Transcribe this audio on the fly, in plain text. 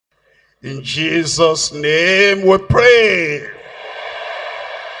In Jesus' name we pray.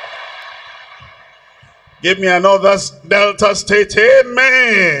 Give me another Delta State.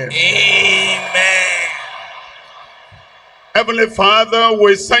 Amen. Amen. Heavenly Father,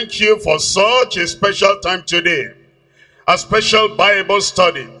 we thank you for such a special time today. A special Bible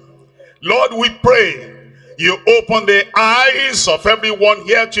study. Lord, we pray you open the eyes of everyone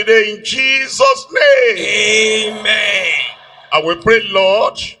here today in Jesus' name. Amen. And we pray,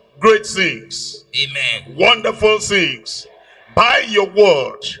 Lord, great things. Amen. Wonderful things. By your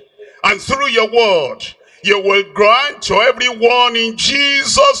word and through your word, you will grant to everyone in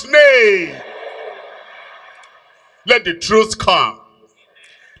Jesus' name. Let the truth come.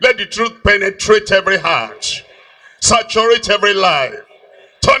 Let the truth penetrate every heart. Saturate every life.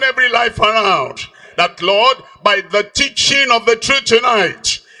 Turn every life around. That, Lord, by the teaching of the truth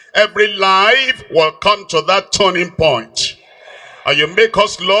tonight, every life will come to that turning point. And you make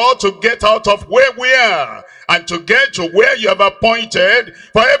us, Lord, to get out of where we are and to get to where you have appointed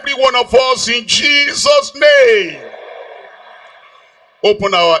for every one of us in Jesus' name.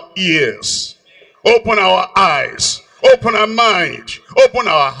 Open our ears. Open our eyes. Open our mind. Open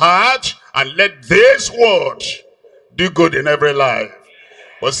our heart. And let this word do good in every life.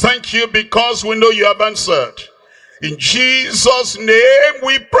 Well, thank you because we know you have answered. In Jesus' name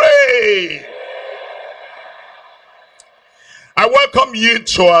we pray. I welcome you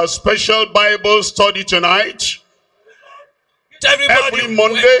to our special Bible study tonight. Every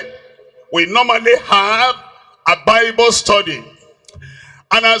Monday, we normally have a Bible study.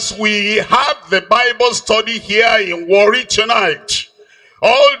 And as we have the Bible study here in Warri tonight,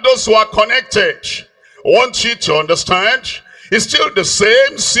 all those who are connected, I want you to understand, it's still the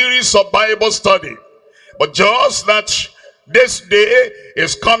same series of Bible study. But just that this day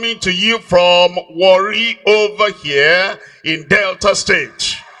is coming to you from Warri over here in Delta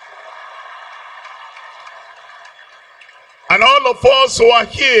State. And all of us who are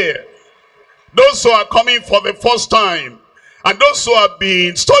here, those who are coming for the first time, and those who have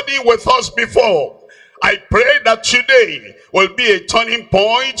been studying with us before, I pray that today will be a turning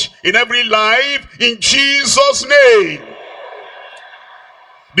point in every life in Jesus' name.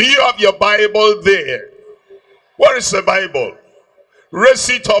 Do you have your Bible there? Where is the Bible? Raise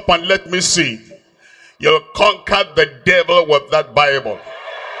it up and let me see. You'll conquer the devil with that Bible.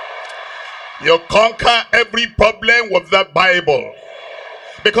 You'll conquer every problem with that Bible.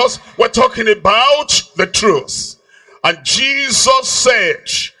 Because we're talking about the truth. And Jesus said,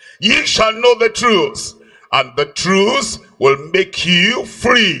 ye shall know the truth, and the truth will make you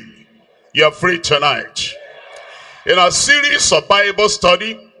free. You're free tonight. In our series of Bible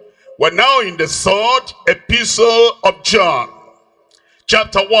study, we're now in the third epistle of John.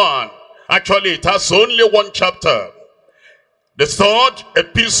 Chapter 1. Actually, it has only one chapter. The third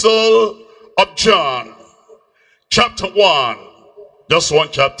epistle of John. Chapter 1. Just one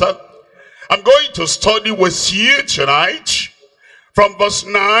chapter. I'm going to study with you tonight from verse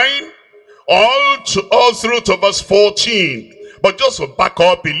 9 all through to verse 14. But just to back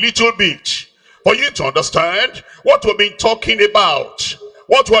up a little bit for you to understand what we've been talking about,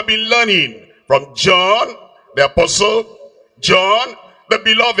 what we've been learning from John, the apostle, John, the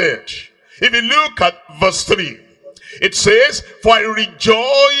beloved. If you look at verse 3, it says, for I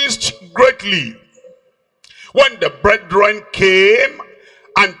rejoiced greatly when the brethren came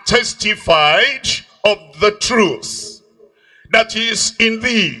and testified of the truth that is in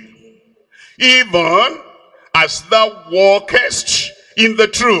thee, even as thou walkest in the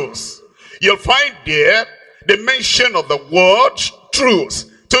truth. You'll find there the mention of the word truth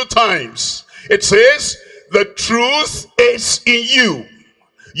 2 times. It says, the truth is in you.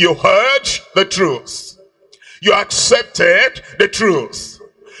 You heard the truth. You accepted the truth.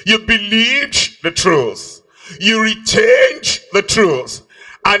 You believed the truth. You retained the truth.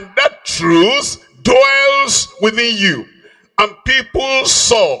 And that truth dwells within you. And people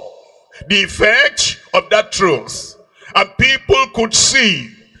saw the effect of that truth. And people could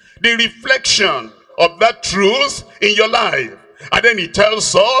see the reflection of that truth in your life. And then he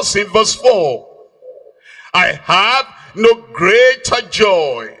tells us in verse 4, I have no greater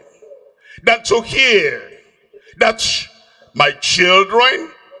joy than to hear that my children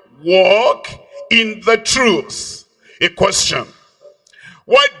walk in the truth. A question.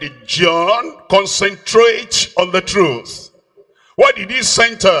 Why did John concentrate on the truth? Why did he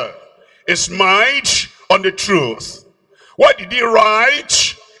center his mind on the truth? Why did he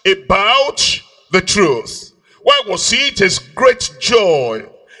write about the truth? Why was it his great joy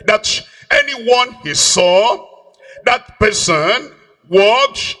that anyone he saw, that person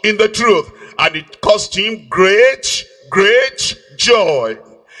walked in the truth, and it caused him great joy?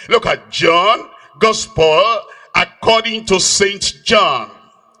 Look at John, Gospel according to Saint John.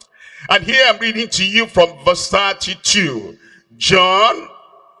 And here I'm reading to you from verse 32. John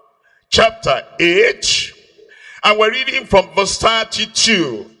chapter 8. And we're reading from verse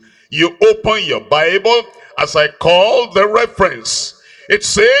 32. You open your Bible as I call the reference. It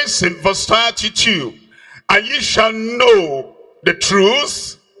says in verse 32, and ye shall know the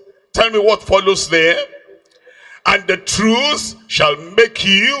truth. Tell me what follows there. And the truth shall make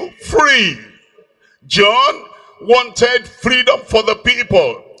you free. John wanted freedom for the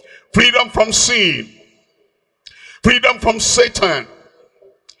people. Freedom from sin. Freedom from Satan.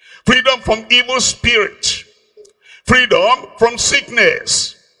 Freedom from evil spirit. Freedom from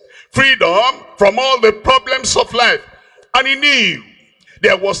sickness. Freedom from all the problems of life. And he knew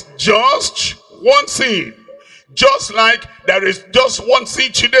there was just one thing. Just like there is just one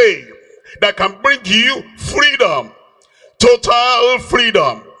thing today that can bring you freedom. Total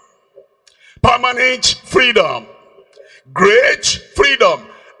freedom. Permanent freedom. Great freedom.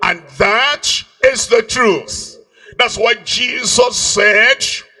 And that is the truth. That's why Jesus said,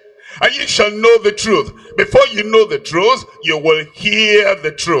 and you shall know the truth. Before you know the truth, you will hear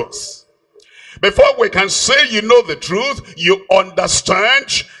the truth. Before we can say you know the truth, you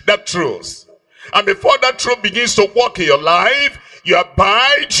understand that truth. And before that truth begins to work in your life, you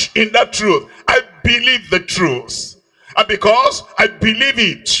abide in that truth. I believe the truth. And because I believe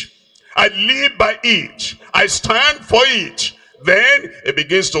it, I live by it, I stand for it, then it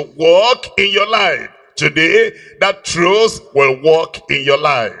begins to work in your life. Today, that truth will work in your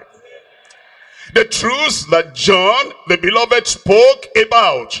life. The truth that John, the beloved, spoke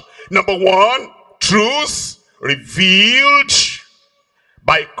about. Number one, truth revealed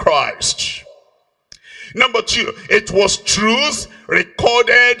by Christ. Number two, it was truth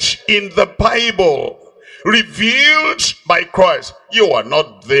recorded in the Bible. Revealed by Christ. You are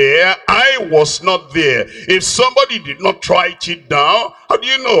not there. I was not there. If somebody did not write it down, how do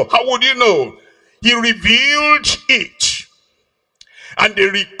you know? How would you know? He revealed it. And they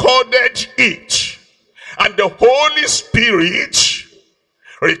recorded it. And the Holy Spirit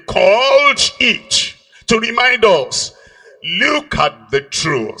recalled it to remind us. Look at the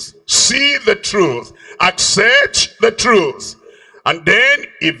truth. See the truth. Accept the truth. And then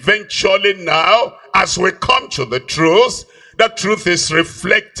eventually now, as we come to the truth, that truth is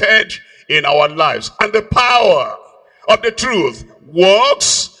reflected in our lives. And the power of the truth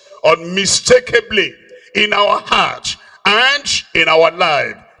works unmistakably in our heart and in our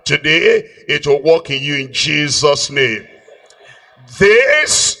life. Today, it will work in you in Jesus' name.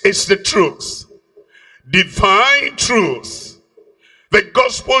 This is the truth. Divine truth. The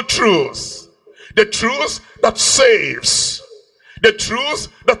gospel truth. The truth that saves. The truth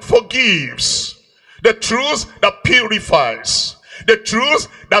that forgives. The truth that purifies. The truth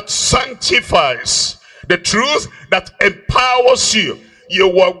that sanctifies. The truth that empowers you. You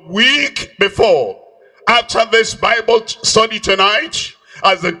were weak before. After this Bible study tonight,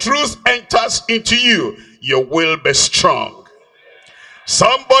 as the truth enters into you, you will be strong.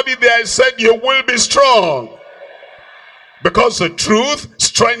 Somebody there said you will be strong. Because the truth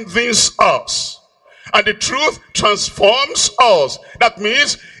strengthens us. And the truth transforms us. That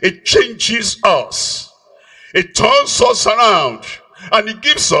means it changes us. It turns us around. And it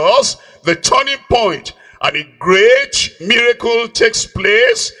gives us the turning point. And a great miracle takes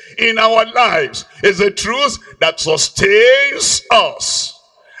place in our lives. It's the truth that sustains us.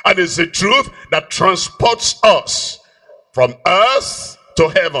 And it's the truth that transports us from earth to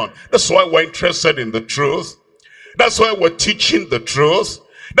heaven. That's why we're interested in the truth. That's why we're teaching the truth.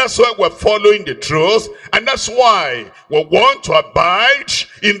 That's why we're following the truth. And that's why we want to abide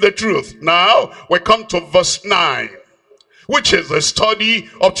in the truth. Now, we come to verse 9, which is the study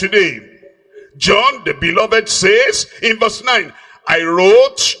of today. John, the beloved, says in verse 9, I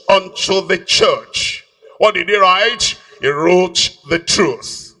wrote unto the church. What did he write? He wrote the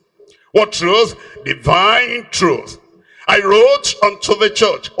truth. What truth? Divine truth. I wrote unto the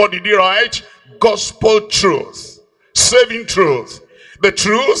church. What did he write? Gospel truth. Saving truth. The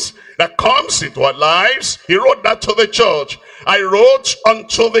truth that comes into our lives. He wrote that to the church. I wrote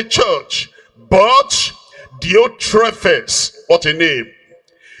unto the church. But Diotrephes, what a name.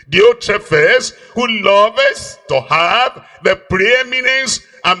 Diotrephes, who loveth to have the preeminence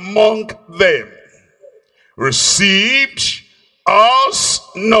among them, received us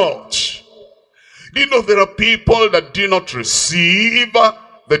not. Do you know there are people that do not receive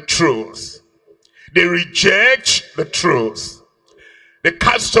the truth? They reject the truth. They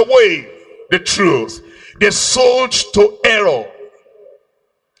cast away the truth. They're sold to error.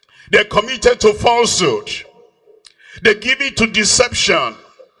 They're committed to falsehood. They give it to deception.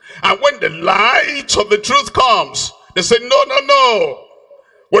 And when the light of the truth comes, they say, no, no, no.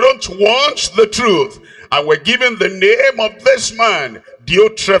 We don't want the truth. And we're giving the name of this man,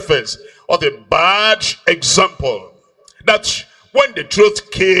 Diotrephes. What a bad example. That when the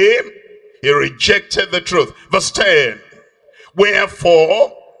truth came, he rejected the truth. Verse 10.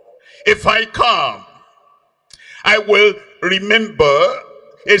 Wherefore, if I come, I will remember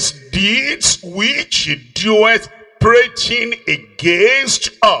his deeds which he doeth, prating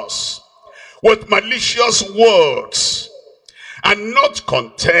against us with malicious words, and not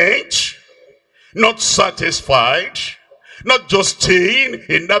content, not satisfied, not just staying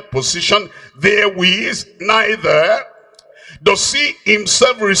in that position therewith, neither does he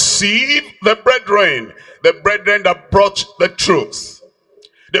himself receive the brethren that brought the truth,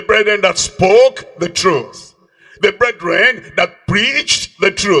 the brethren that spoke the truth, the brethren that preached the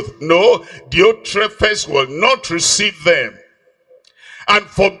truth. No, Diotrephes will not receive them, and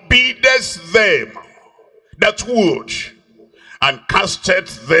forbiddeth them that would, and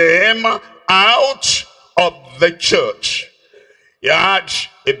casteth them out of the church. He had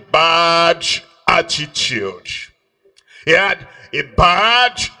a bad attitude. He had a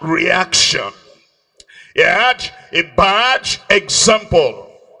bad reaction. He had a bad example.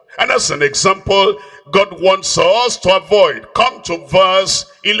 And that's an example God wants us to avoid. Come to verse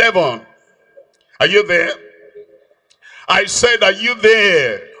 11. Are you there? I said, are you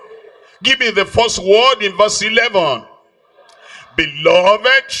there? Give me the first word in verse 11.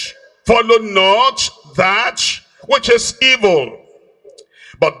 Beloved, follow not that which is evil,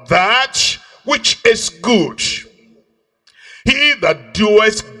 but that which is good. He that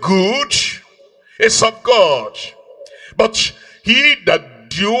doeth good is of God, but he that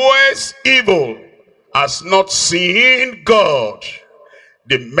doeth evil has not seen God.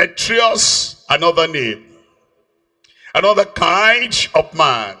 Demetrius, another name, another kind of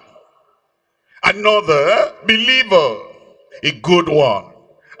man, another believer, a good one.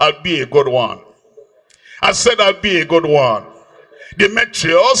 I'll be a good one. I said I'll be a good one.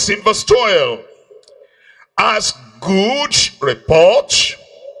 Demetrius in verse 12 has good report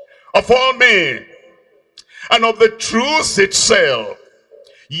of all men, and of the truth itself.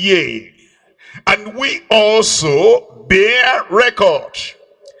 Yea, and we also bear record,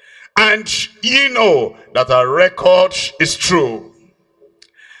 and ye know that our record is true.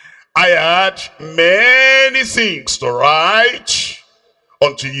 I had many things to write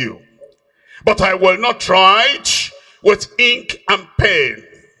unto you, but I will not write with ink and pen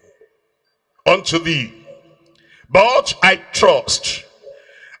unto thee. But I trust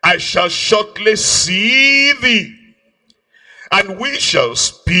I shall shortly see thee, and we shall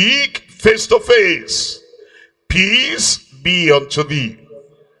speak face to face. Peace be unto thee.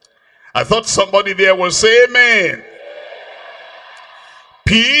 I thought somebody there will say amen.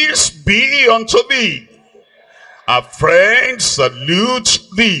 Peace be unto thee. Our friends salute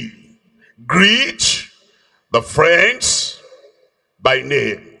thee. Greet the friends by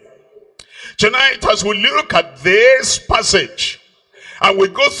name. Tonight, as we look at this passage, and we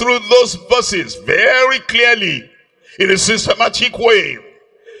go through those verses very clearly in a systematic way,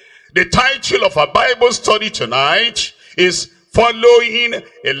 the title of our Bible study tonight is Following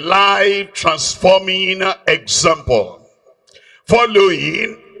a Life Transforming Example.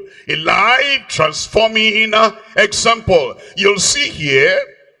 Following a life transforming example. You'll see here,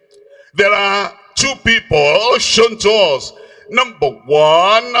 there are two people shown to us. Number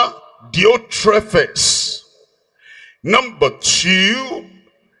one, Diotrephes. Number two,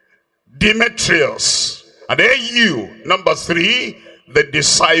 Demetrius. And then you, number three, the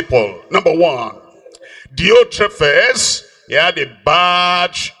disciple. Number one, Diotrephes, he had a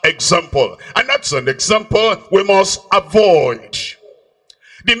bad example. And that's an example we must avoid.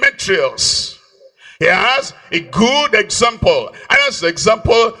 Demetrius, he has a good example. And that's the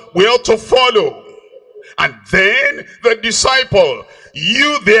example we ought to follow. And then the disciple,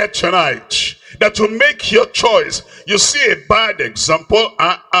 you there tonight, that will make your choice. You see a bad example,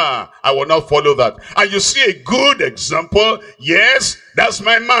 I will not follow that. And you see a good example, yes, that's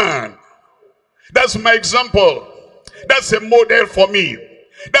my man. That's my example. That's a model for me.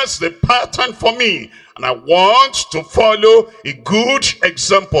 That's the pattern for me. And I want to follow a good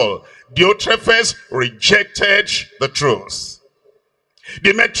example. Diotrephes rejected the truth.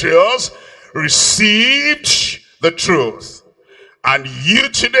 Demetrius received the truth. And you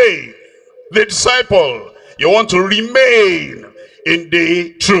today, the disciple, you want to remain in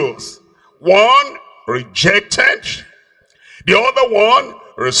the truth. One rejected, the other one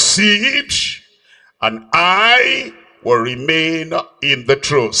received, and I will remain in the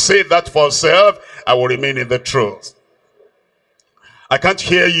truth. Say that for yourself, I will remain in the truth. I can't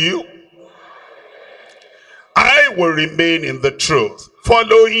hear you. I will remain in the truth,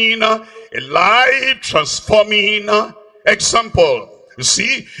 following a life transforming example. You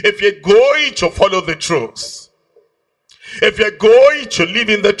see, if you're going to follow the truth, if you're going to live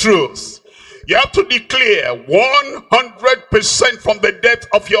in the truth, you have to declare 100% from the depth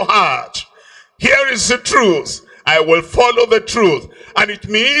of your heart, here is the truth. I will follow the truth. And it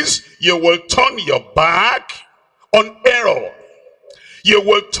means you will turn your back on error. You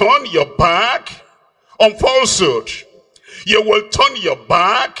will turn your back on falsehood. You will turn your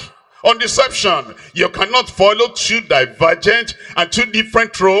back on deception. You cannot follow two divergent and two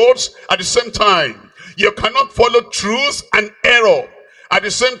different roads at the same time. You cannot follow truth and error at the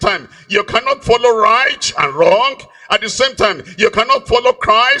same time. You cannot follow right and wrong at the same time. You cannot follow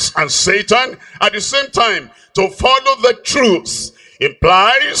Christ and Satan at the same time. To follow the truth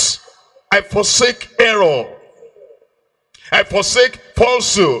implies I forsake error. I forsake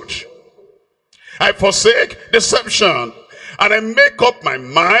falsehood. I forsake deception. And I make up my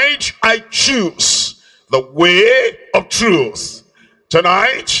mind. I choose the way of truth.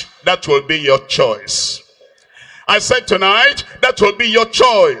 Tonight, that will be your choice. I said tonight, that will be your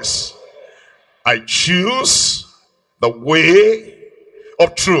choice. I choose the way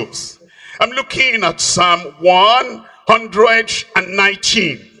of truth. I'm looking at Psalm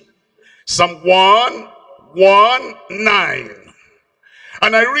 119. Psalm 119.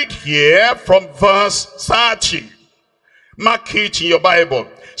 And I read here from verse 30. Mark it in your Bible.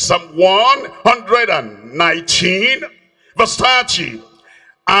 Psalm 119, verse 30.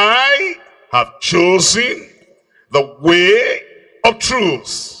 I have chosen the way of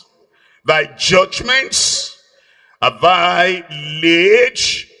truth. Thy judgments have I laid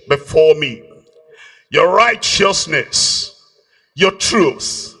before me. Your righteousness, your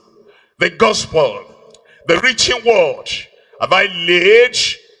truth, the gospel, the reaching word have I laid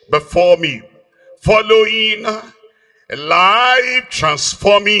before me. Following a life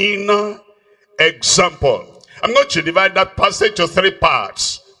transforming example. I'm going to divide that passage to three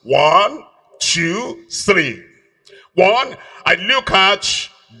parts. 1, 2, 3. 1, I look at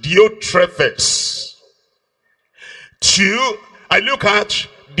Diotrephes. 2, I look at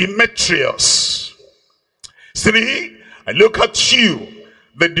Demetrius. 3, I look at you,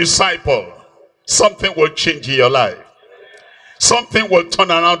 the disciple. Something will change in your life. Something will turn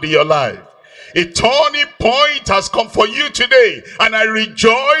around in your life. A turning point has come for you today, and I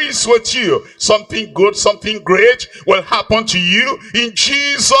rejoice with you. Something good, something great will happen to you in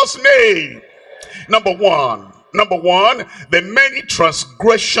Jesus' name. Number one, the many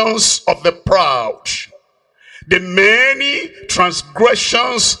transgressions of the proud. The many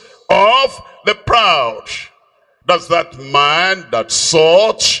transgressions of the proud. That's that man that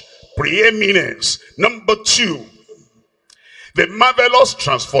sought preeminence. Number 2, the marvelous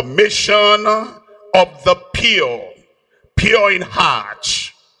transformation of the pure. Pure in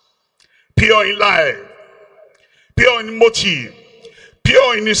heart, pure in life, pure in motive,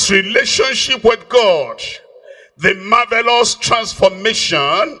 pure in his relationship with God. The marvelous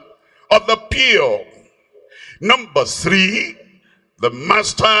transformation of the pure. Number 3, the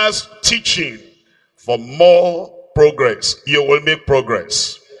master's teaching for more progress. You will make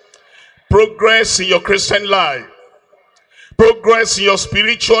progress. Progress in your Christian life. Progress in your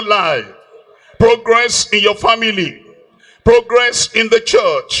spiritual life. Progress in your family. Progress in the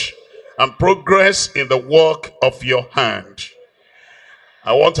church. And progress in the work of your hand.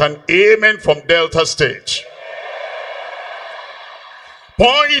 I want an amen from Delta State.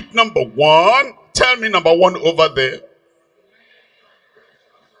 Point number 1. Tell me number 1 over there.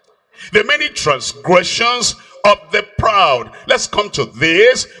 The many transgressions of the proud. Let's come to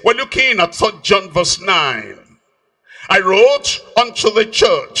this. We're looking at 3 John verse 9. I wrote unto the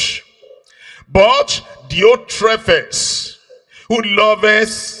church, but Diotrephes, who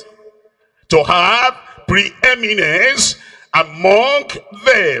loveth to have preeminence among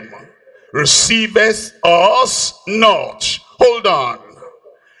them, receiveth us not. Hold on.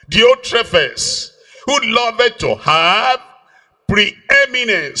 Diotrephes, who loveth to have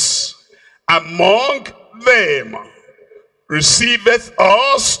preeminence among them, receiveth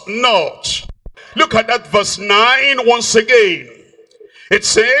us not. Look at that verse 9 once again. It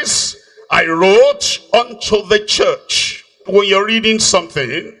says, I wrote unto the church. When you're reading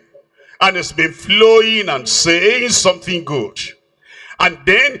something and it's been flowing and saying something good, and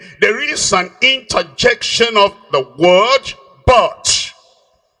then there is an interjection of the word but.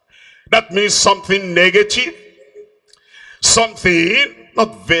 That means something negative, something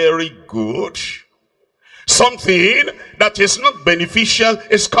not very good, something that is not beneficial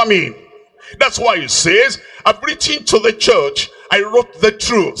is coming. That's why it says, I've written to the church, I wrote the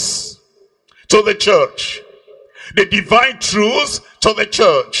truth to the church. The divine truth to the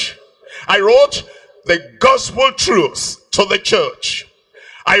church. I wrote the gospel truth to the church.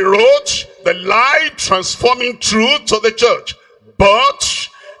 I wrote the life transforming truth to the church. But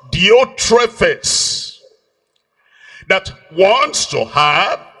Diotrephes, that wants to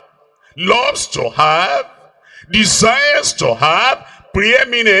have, loves to have, desires to have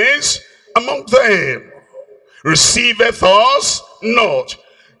preeminence among them, receiveth us not.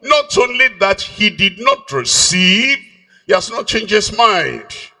 Not only that he did not receive, he has not changed his mind.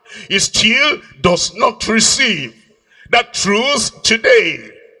 He still does not receive that truth today.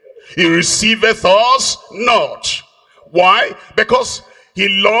 He receiveth us not. Why? Because he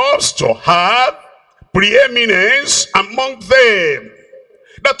loves to have preeminence among them.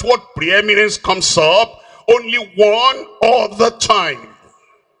 That's what preeminence comes up only one other time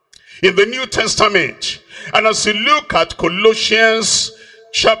in the New Testament. And as you look at Colossians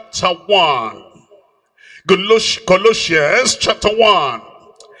chapter 1, Colossians chapter 1,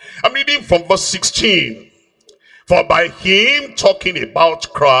 I'm reading from verse 16. For by him, talking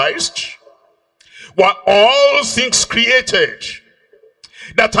about Christ, were all things created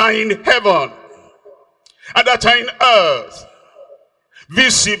that are in heaven and that are in earth,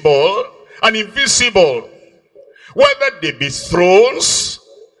 visible and invisible, whether they be thrones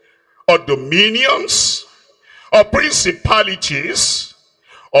or dominions or principalities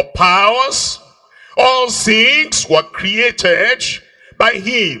or powers. All things were created by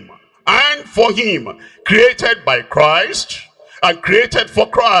him and for him, created by Christ and created for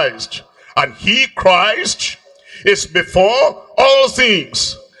Christ. And he, Christ, is before all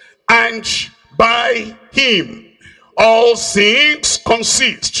things, and by him all things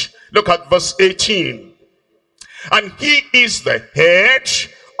consist. Look at verse 18. And he is the head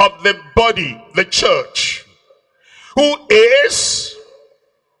of the body, the church, who is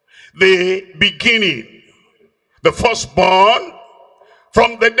the beginning, the firstborn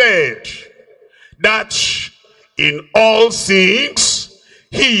from the dead, that in all things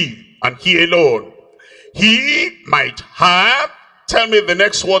he, and he alone, he might have, tell me the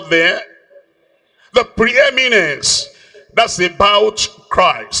next word there, the preeminence. That's about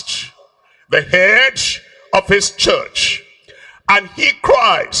Christ, the head of his church. And he,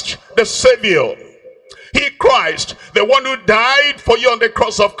 Christ, the Savior. He, Christ, the one who died for you on the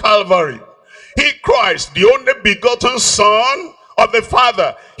cross of Calvary. He, Christ, the only begotten Son of the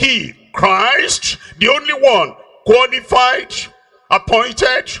Father. He, Christ, the only one qualified,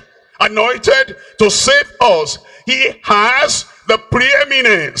 appointed, anointed to save us. He has the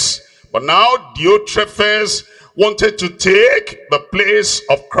preeminence. But now Diotrephes wanted to take the place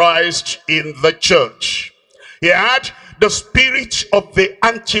of Christ in the church. He had the spirit of the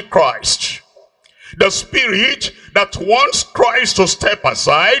Antichrist, the spirit that wants Christ to step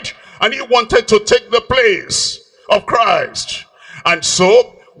aside, and he wanted to take the place of Christ. And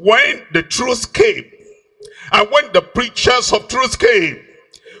so when the truth came, and when the preachers of truth came,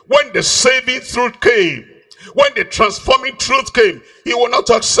 when the saving truth came, when the transforming truth came, he will not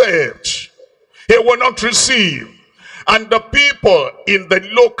accept, he will not receive. And the people in the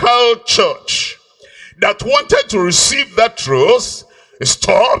local church that wanted to receive that truth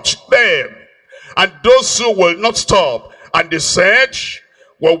stopped them. And those who will not stop, and they said,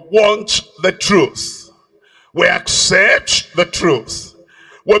 we want the truth, we accept the truth,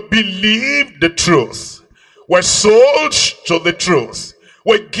 we believe the truth, we're sold to the truth,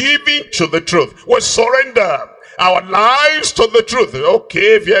 we're giving to the truth, we surrender our lives to the truth.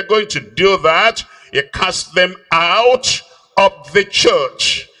 Okay, if you're going to do that, you cast them out of the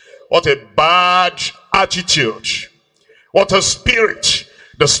church. What a bad attitude. What a spirit.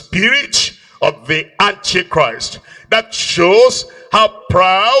 The spirit of the Antichrist. That shows how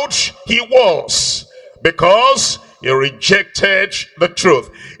proud he was, because he rejected the truth.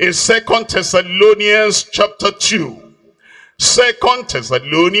 In 2 Thessalonians chapter 2. 2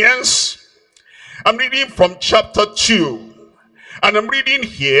 Thessalonians, I'm reading from chapter 2. And I'm reading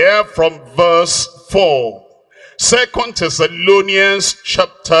here from verse 4. 2 Thessalonians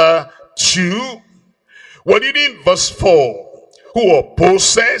chapter 2. We're reading verse 4. Who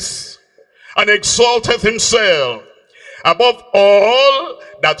opposes and exalteth himself above all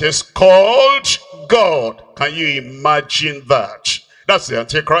that is called God. Can you imagine that? That's the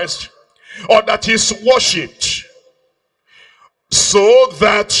Antichrist. Or that is worshipped, so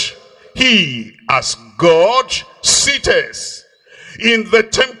that he as God sitteth in the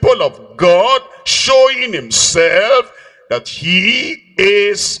temple of God, showing himself that he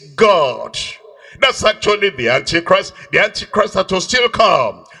is God. That's actually the Antichrist that will still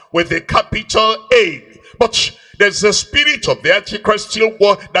come with a capital A. But There's a spirit of the Antichrist still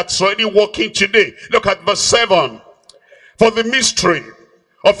that's already working today. Look at verse 7. For the mystery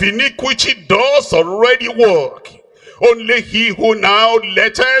of iniquity does already work. Only he who now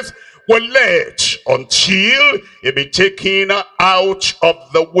letteth will let until he be taken out of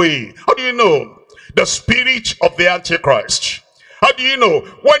the way. How do you know? The spirit of the Antichrist. How do you know?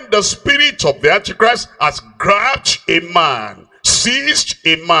 When the spirit of the Antichrist has grabbed a man, seized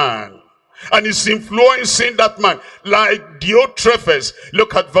a man, and is influencing that man, like Diotrephes.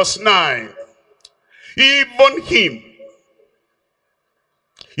 Look at verse 9. Even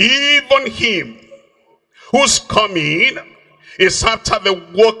him whose coming is after the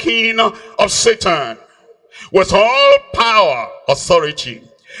working of Satan, with all power, authority,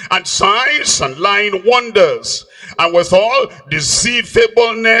 and signs and lying wonders, and with all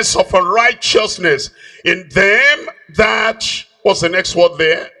deceivableness of unrighteousness in them that, what's the next word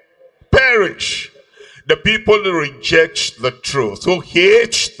there? Perish. The people who reject the truth, who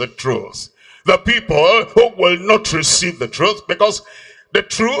hate the truth, the people who will not receive the truth, because the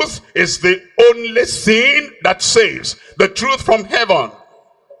truth is the only thing that saves. The truth from heaven,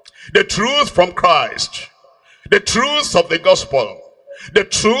 the truth from Christ, the truth of the gospel, the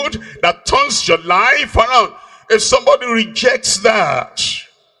truth that turns your life around. If somebody rejects that,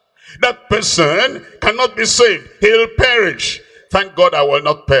 that person cannot be saved. He'll perish. Thank God I will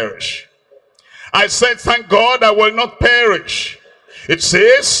not perish. I said, thank God I will not perish. It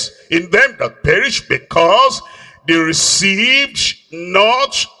says, in them that perish, because they received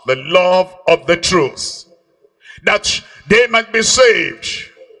not the love of the truth, that they might be saved.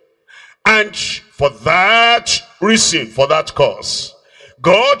 And for that reason, for that cause,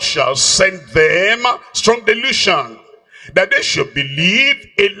 God shall send them strong delusion, that they should believe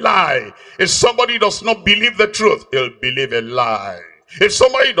a lie. If somebody does not believe the truth, he'll believe a lie. If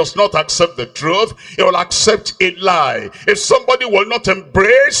somebody does not accept the truth, he will accept a lie. If somebody will not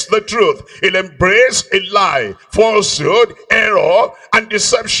embrace the truth, he'll embrace a lie, falsehood, error, and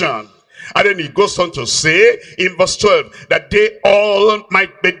deception. And then he goes on to say in verse 12, that they all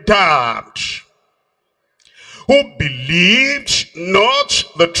might be damned, who believed not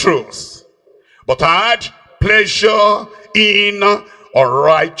the truth, but had pleasure in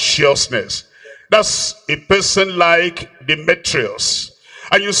unrighteousness. That's a person like Demetrius.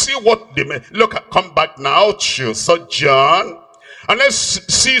 And you see what come back now to 3 John, and let's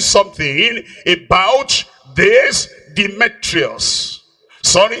see something about this Demetrius.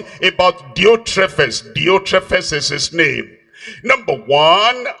 About Diotrephes. Diotrephes is his name. Number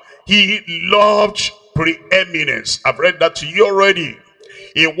one, he loved preeminence. I've read that to you already.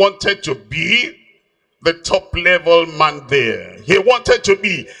 He wanted to be the top level man there. He wanted to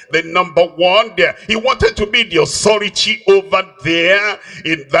be the number one there. He wanted to be the authority over there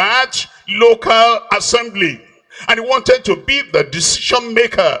in that local assembly. And he wanted to be the decision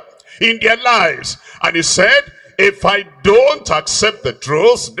maker in their lives. And he said, if I don't accept the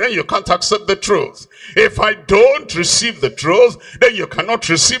truth, then you can't accept the truth. If I don't receive the truth, then you cannot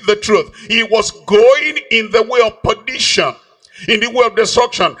receive the truth. He was going in the way of perdition, in the way of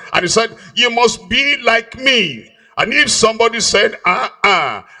destruction. And he said, you must be like me. And if somebody said,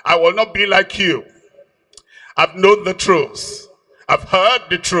 I will not be like you. I've known the truth. I've heard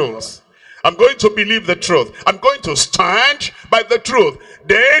the truth. I'm going to believe the truth. I'm going to stand by the truth.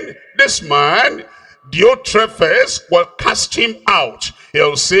 Then this man, Diotrephes, will cast him out.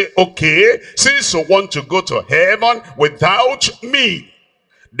 He'll say, okay, since you want to go to heaven without me,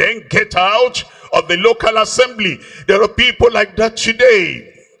 then get out of the local assembly. There are people like that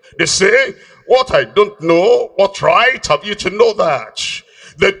today. They say, what I don't know, what right have you to know that?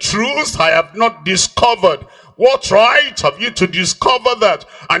 The truth I have not discovered. What right have you to discover that?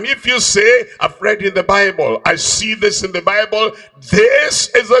 And if you say, I've read in the Bible, I see this in the Bible, this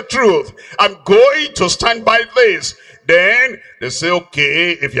is the truth, I'm going to stand by this. Then they say,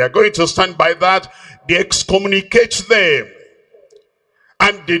 okay, if you are going to stand by that, they excommunicate them.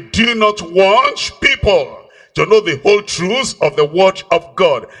 And they do not want people to know the whole truth of the word of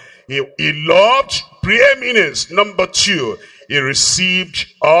God. He loved preeminence. Number two, he received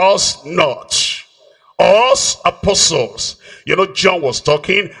us not. Us apostles. You know, John was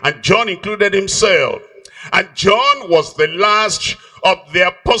talking, and John included himself. And John was the last of the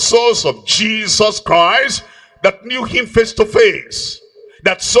apostles of Jesus Christ that knew him face to face,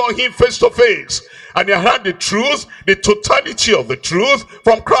 that saw him face to face. And he had the truth, the totality of the truth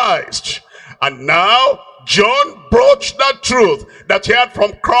from Christ. And now John brought that truth that he had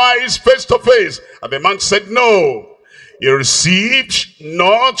from Christ face to face. And the man said, no, he received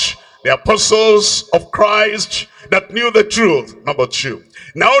not the apostles of Christ that knew the truth. Number two.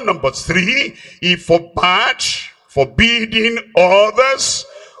 Now number three, he forbade forbidding others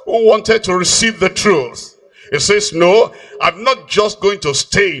who wanted to receive the truth. He says, no, I'm not just going to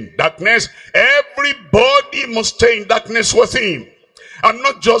stay in darkness. Everybody must stay in darkness with him. I'm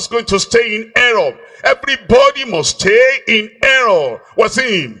not just going to stay in error. Everybody must stay in error with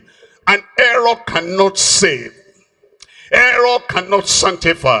him. And error cannot save. Error cannot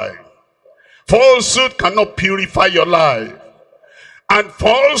sanctify. Falsehood cannot purify your life. And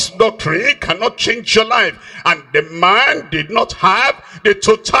false doctrine cannot change your life. And the man did not have the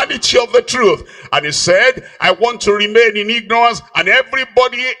totality of the truth. And he said, I want to remain in ignorance, and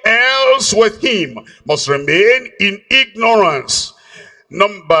everybody else with him must remain in ignorance.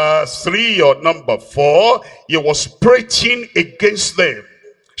 Number 3 or number 4, he was preaching against them,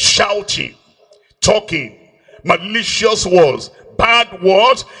 shouting, talking, malicious words, bad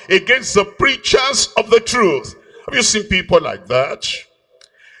words against the preachers of the truth. Have you seen people like that?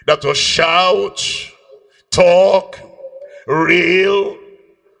 That will shout, talk, rail,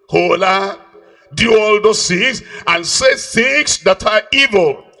 holler, do all those things, and say things that are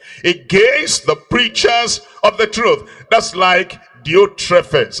evil against the preachers of the truth. That's like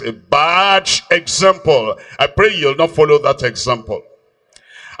Diotrephes, a bad example. I pray you'll not follow that example.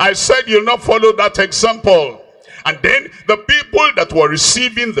 I said you'll not follow that example. And then the people that were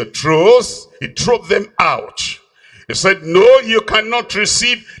receiving the truth, he drove them out. He said, no, you cannot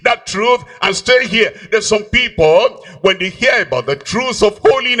receive that truth and stay here. There's some people, when they hear about the truth of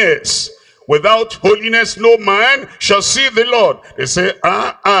holiness, without holiness no man shall see the Lord, they say,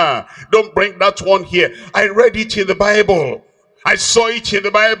 don't bring that one here. I read it in the Bible. I saw it in the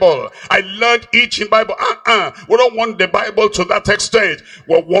Bible. I learned it in the Bible. We don't want the Bible to that extent.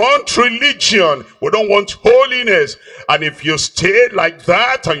 We want religion. We don't want holiness. And if you stay like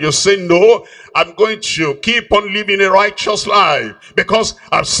that and you say, no, I'm going to keep on living a righteous life because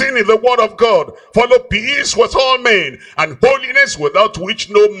I've seen in the word of God, follow peace with all men and holiness without which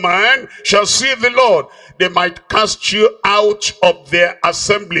no man shall see the Lord, they might cast you out of their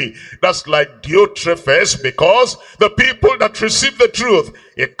assembly. That's like Diotrephes, because the people that receive the truth,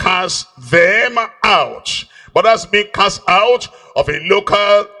 he cast them out. But that's being cast out of a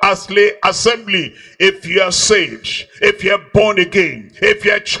local earthly assembly. If you are saved, if you are born again, if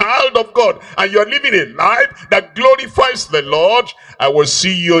you are a child of God, and you are living a life that glorifies the Lord, I will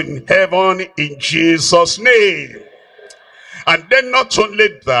see you in heaven in Jesus' name. And then not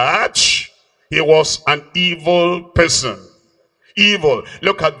only that, he was an evil person. Evil.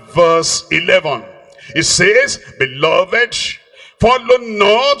 Look at verse 11. It says, beloved, follow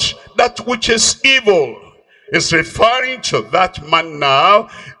not that which is evil. It's referring to that man now.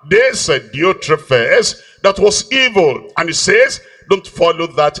 There's a Diotrephes that was evil. And it says, don't follow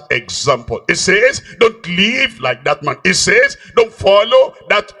that example. It says, don't live like that man. It says, don't follow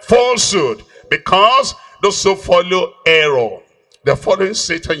that falsehood. Because those who follow error, they're following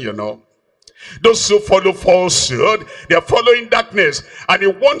Satan, you know. Those who follow falsehood, they are following darkness. And he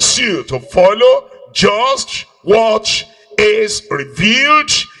wants you to follow just what is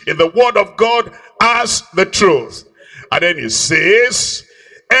revealed in the word of God as the truth. And then he says,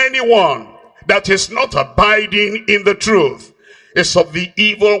 anyone that is not abiding in the truth is of the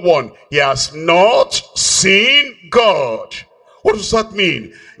evil one. He has not seen God. What does that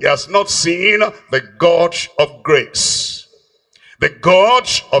mean? He has not seen the God of grace, the God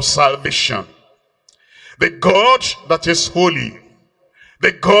of salvation, the God that is holy,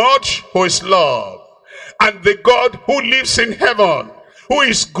 the God who is love, and the God who lives in heaven, who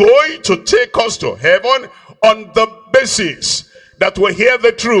is going to take us to heaven on the basis that we hear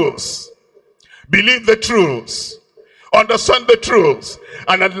the truth, believe the truth, understand the truth,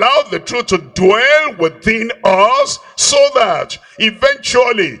 and allow the truth to dwell within us, so that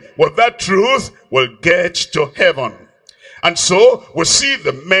eventually with that truth we'll get to heaven. And so we see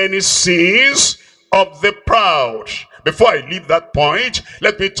the many sins of the proud. Before I leave that point,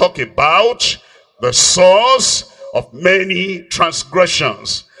 let me talk about the source of many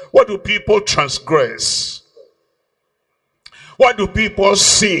transgressions. What do people transgress? Why do people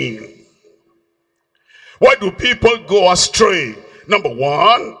sin? Why do people go astray? Number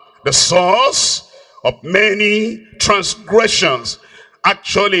one, the source of many transgressions.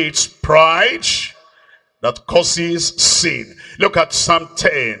 Actually, it's pride that causes sin. Look at Psalm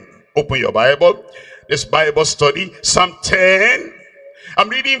 10. Open your Bible. This Bible study, Psalm 10. I'm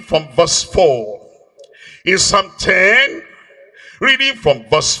reading from verse 4. In Psalm 10, reading from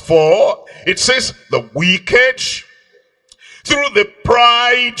verse 4, it says, the wicked, through the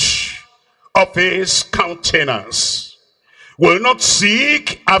pride of his countenance, will not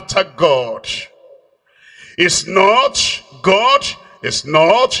seek after God. Is not God, is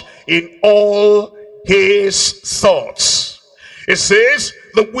not in all his thoughts. It says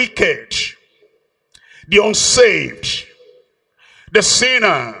the wicked, the unsaved, the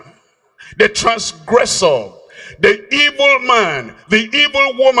sinner, the transgressor, the evil man, the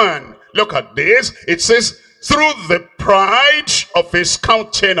evil woman. Look at this. It says, through the pride of his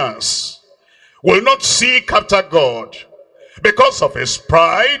countenance, will not seek after God. Because of his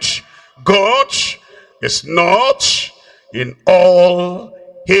pride, God is not in all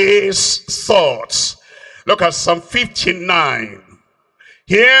his thoughts. Look at Psalm 59.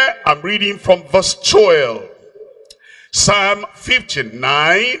 Here I'm reading from verse 12. Psalm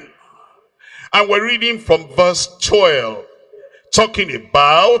 59, and we're reading from verse 12, talking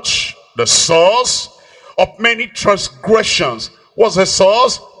about the source of many transgressions. What's the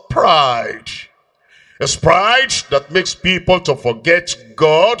source? Pride. It's pride that makes people to forget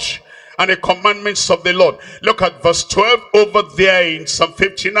God and the commandments of the Lord. Look at verse 12 over there in Psalm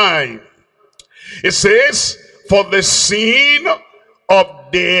 59. It says, for the sin of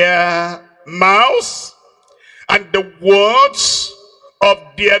their mouth and the words of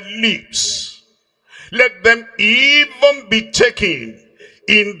their lips, let them even be taken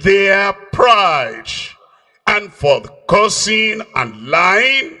in their pride, and for the cursing and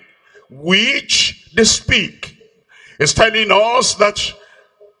lying which they speak. It's telling us that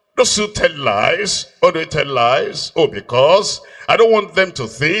those who tell lies, or they tell lies, because I don't want them to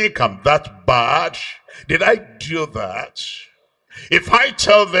think I'm that bad. Did I do that? If I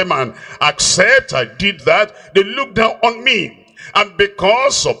tell them and accept I did that, they look down on me. And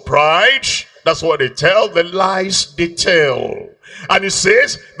because of pride, that's what they tell, the lies they tell. And it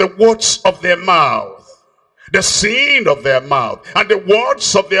says, the words of their mouth, the sin of their mouth, and the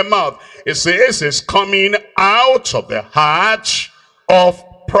words of their mouth, it says, is coming out of the heart of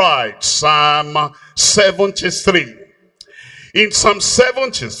pride. Psalm 73. In Psalm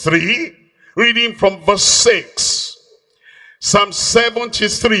 73, reading from verse 6. Psalm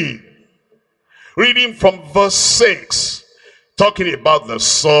 73, reading from verse 6, talking about the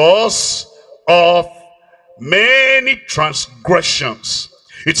source of many transgressions.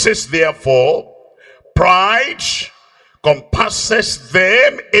 It says, therefore, pride compasses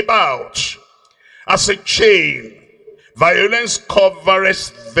them about as a chain. Violence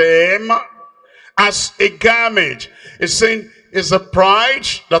covereth them as a garment. It's saying it's the pride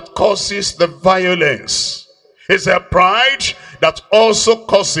that causes the violence. It's a pride that also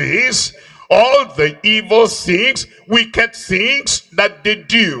causes all the evil things, wicked things that they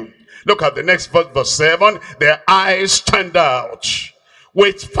do. Look at the next verse, verse 7. Their eyes stand out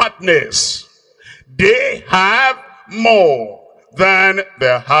with fatness. They have more than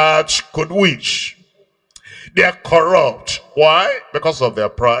their heart could wish. They are corrupt. Why? Because of their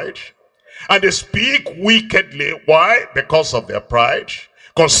pride. And they speak wickedly. Why? Because of their pride.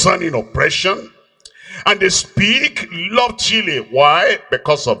 Concerning oppression. And they speak loftily. Why?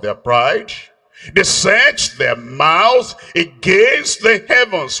 Because of their pride. They set their mouth against the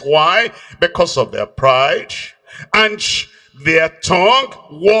heavens. Why? Because of their pride. And their tongue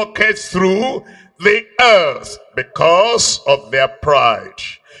walketh through the earth because of their pride.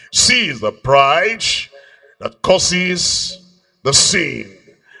 See the pride that causes the sin.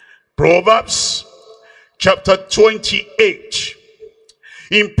 Proverbs chapter 28.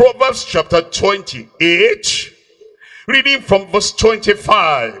 In Proverbs chapter 28, reading from verse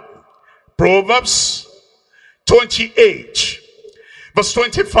 25. Proverbs 28, verse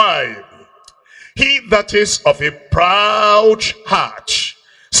 25. He that is of a proud heart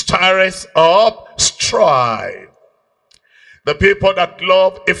stirreth up strife. The people that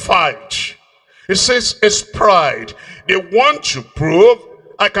love a fight, it says it's pride. They want to prove,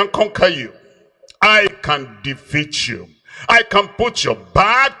 I can conquer you. I can defeat you. I can put your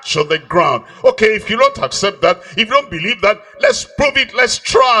back to the ground. Okay, if you don't accept that, if you don't believe that, let's prove it, let's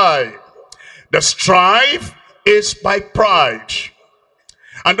try. The strife is by pride.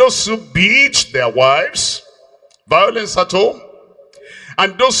 And those who beat their wives, violence at home.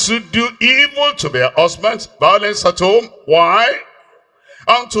 And those who do evil to their husbands, violence at home. Why?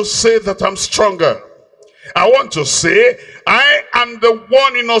 I want to say that I'm stronger. I want to say, I am the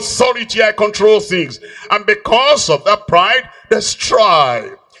one in authority, I control things. And because of that pride, there's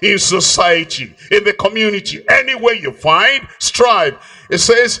strife in society, in the community. Anywhere you find strife, it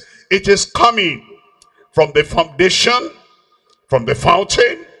says it is coming from the foundation, from the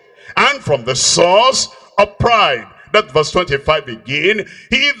fountain, and from the source of pride. That verse 25 again.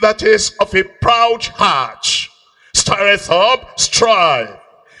 He that is of a proud heart stirreth up strife,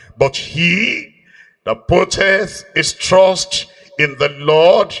 but he that putteth his trust in the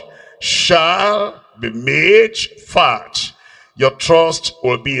Lord shall be made fat. Your trust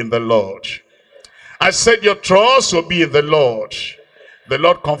will be in the Lord. I said your trust will be in the Lord. The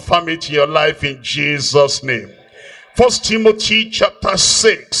Lord confirm it in your life in Jesus' name. 1 Timothy chapter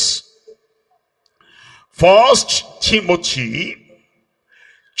 6. 1 Timothy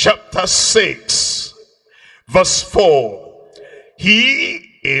chapter 6 verse 4.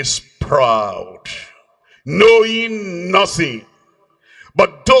 He is proud, knowing nothing,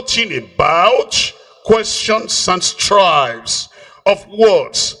 but doting about questions and strifes of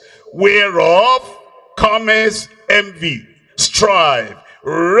words, whereof cometh envy, strife,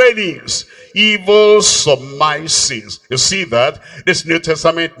 railings, evil surmises. You see that? This New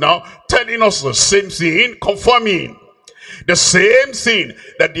Testament now telling us the same thing, confirming the same thing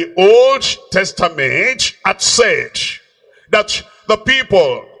that the Old Testament had said, that the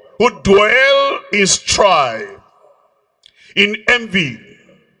people who dwell in strife, in envy,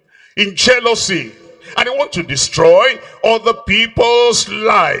 in jealousy, and they want to destroy other people's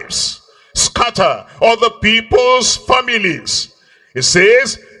lives, scatter other people's families. It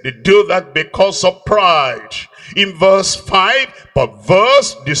says they do that because of pride. In verse 5,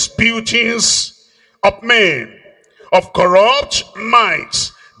 perverse disputings of men, of corrupt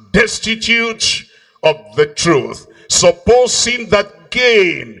minds, destitute of the truth, supposing that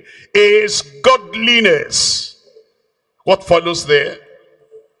gain is godliness. What follows there?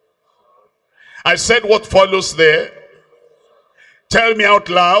 I said, what follows there? Tell me out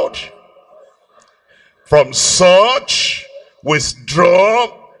loud. From such withdraw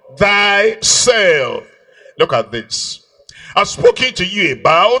thyself. Look at this. I've spoken to you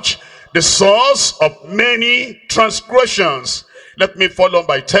about the source of many transgressions. Let me follow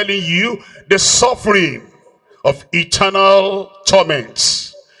by telling you the suffering of eternal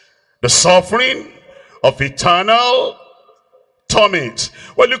torments. The suffering of eternal torment.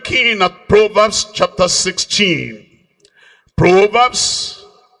 We're looking at Proverbs chapter 16. Proverbs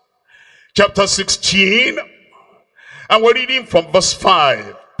chapter 16. And we're reading from verse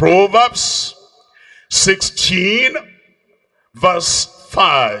 5. Proverbs 16 verse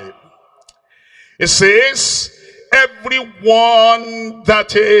 5. It says, everyone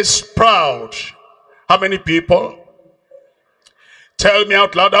that is proud. How many people? Tell me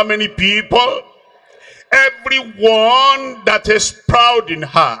out loud, how many people? Everyone that is proud in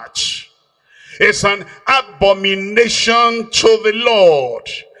heart is an abomination to the Lord.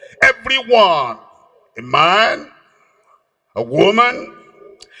 Everyone, a man, a woman,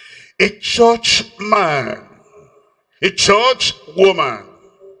 a church man, a church woman,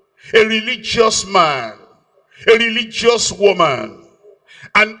 a religious man, a religious woman,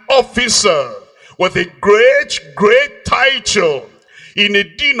 an officer with a great title in a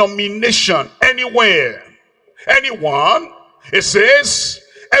denomination, anywhere, anyone. It says,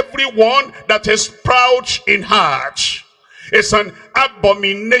 everyone that is proud in heart is an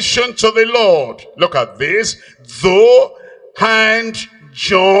abomination to the Lord. Look at this. Though hand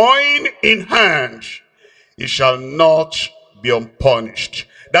join in hand, he shall not be unpunished.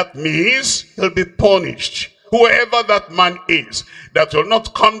 That means he'll be punished. Whoever that man is, that will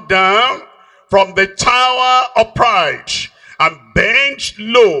not come down from the tower of pride and bend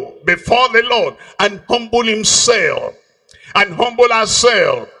low before the Lord and humble himself and humble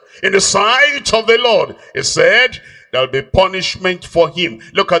ourselves in the sight of the Lord. He said there will be punishment for him.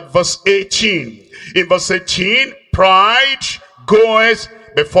 Look at verse 18. In verse 18, pride goeth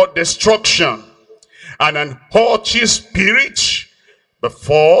before destruction, and an haughty spirit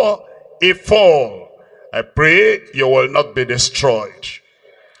before a fall. I pray you will not be destroyed.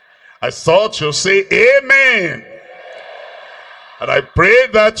 I thought you'll say amen. And I pray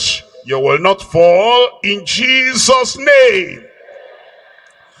that you will not fall in Jesus' name.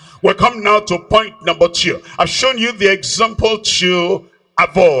 We come now to point number 2. I've shown you the example to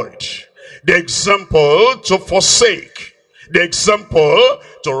avoid, the example to forsake, the example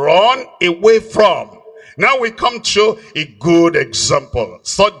to run away from. Now we come to a good example.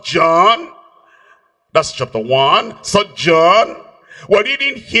 3 John, that's chapter 1. 3 John, we're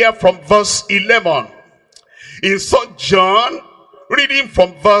reading here from verse 11. In 3 John, reading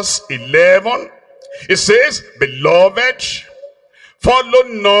from verse 11, it says, beloved, follow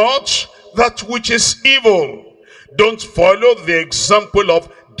not that which is evil. Don't follow the example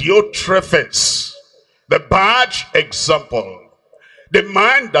of Diotrephes, the bad example. The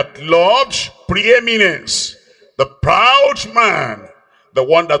man that loved preeminence, the proud man, the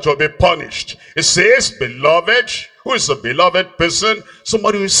one that will be punished. It says, beloved. Who is a beloved person?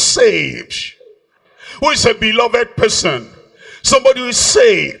 Somebody who is saved. Who is a beloved person? Somebody who is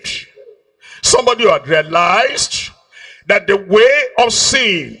saved. Somebody who had realized that the way of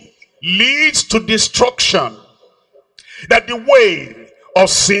sin leads to destruction. That the way of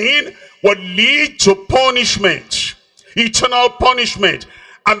sin will lead to punishment, eternal punishment.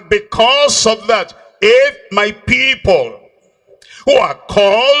 And because of that, if my people who are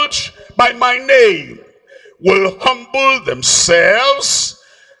called by my name will humble themselves,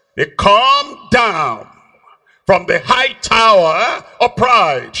 they come down from the high tower of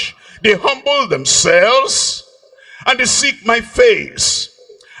pride, they humble themselves, and they seek my face,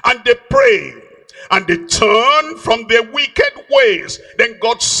 and they pray, and they turn from their wicked ways, then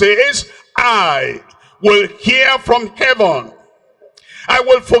God says, I will hear from heaven, I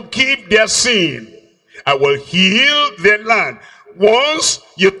will forgive their sin, I will heal their land. Once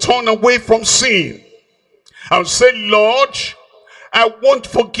you turn away from sin, I'll say, Lord, I want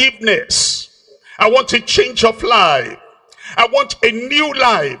forgiveness. I want a change of life. I want a new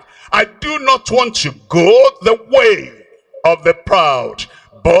life. I do not want to go the way of the proud,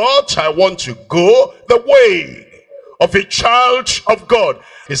 but I want to go the way of a child of God.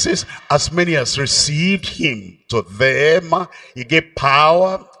 He says, as many as received him, to them he gave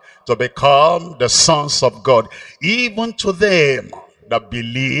power to become the sons of God, even to them that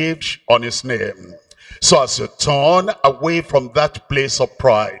believed on his name. So as you turn away from that place of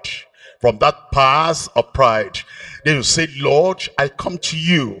pride, from that path of pride, then you say, Lord, I come to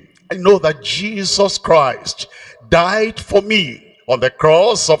you. I know that Jesus Christ died for me on the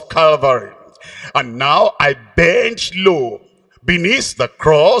cross of Calvary. And now I bend low beneath the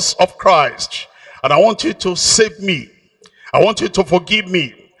cross of Christ. And I want you to save me. I want you to forgive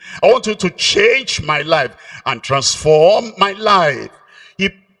me. I want you to change my life and transform my life. He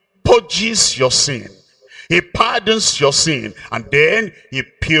purges your sin. He pardons your sin. And then he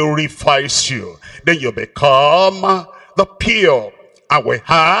purifies you. Then you become the pure. And we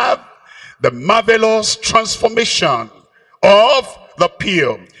have the marvelous transformation of the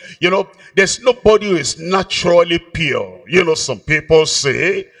pure. You know, there's nobody who is naturally pure. You know, some people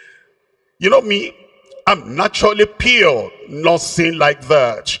say, you know me, I'm naturally pure. Nothing like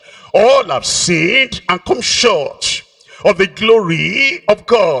that. All have sinned and come short of the glory of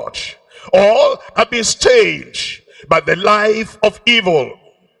God. All have been stained by the life of evil,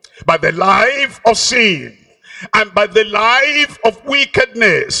 by the life of sin, and by the life of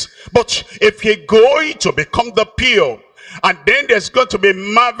wickedness. But if you're going to become the pure, and then there's going to be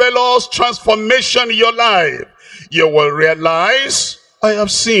marvelous transformation in your life, you will realize, I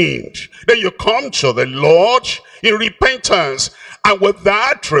have sinned. Then you come to the Lord in repentance. And with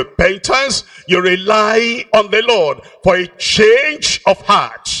that repentance, you rely on the Lord for a change of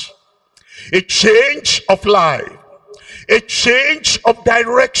heart, a change of life, a change of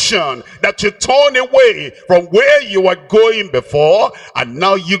direction, that you turn away from where you were going before, and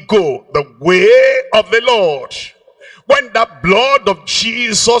now you go the way of the Lord. When the blood of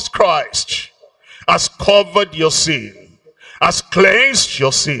Jesus Christ has covered your sin, has cleansed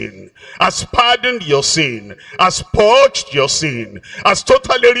your sin, has pardoned your sin, has purged your sin, has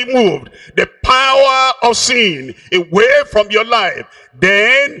totally removed the power of sin away from your life,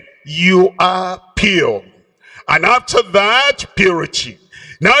 then you are pure. And after that purity,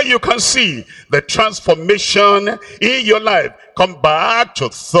 now you can see the transformation in your life. Come back to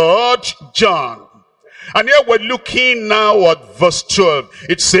 3rd John. And here we're looking now at verse 12.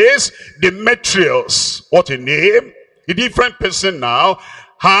 It says, Demetrius, what a name, a different person now,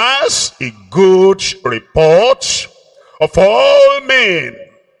 has a good report of all men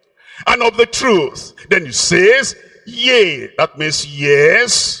and of the truth. Then it says, yea, that means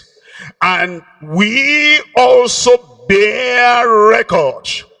yes, and we also bear record.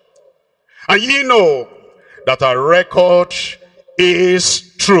 And ye know that our record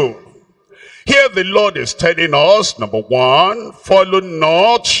is true. Here the Lord is telling us, number one, follow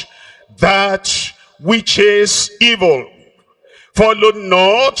not that which is evil. Follow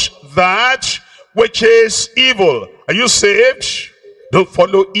not that which is evil. Are you saved? Don't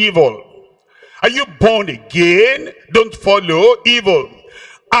follow evil. Are you born again? Don't follow evil.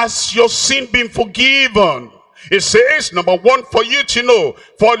 Has your sin been forgiven? It says, number one, for you to know,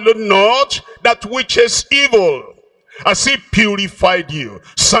 follow not that which is evil. As he purified you,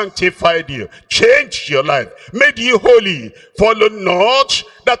 sanctified you, changed your life, made you holy. Follow not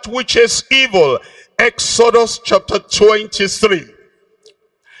that which is evil. Exodus chapter 23.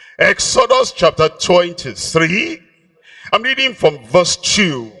 Exodus chapter 23. I'm reading from verse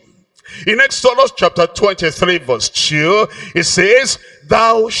 2. In Exodus chapter 23 verse 2, it says,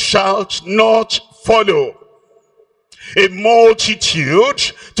 thou shalt not follow a multitude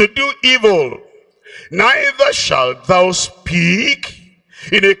to do evil, neither shalt thou speak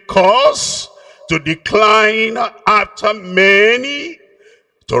in a cause to decline after many,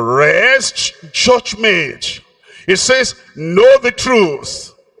 to wrest judgment. It says, know the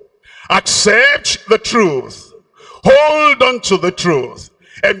truth Accept the truth. Hold on to the truth.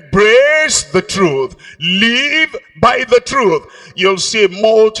 Embrace the truth. Live by the truth. You'll see a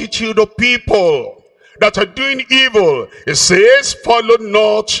multitude of people that are doing evil. It says, follow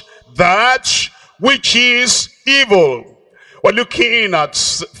not that which is evil. We're looking at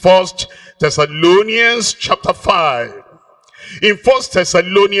 1 Thessalonians chapter 5. In 1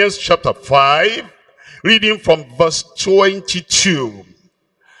 Thessalonians chapter 5, reading from verse 22.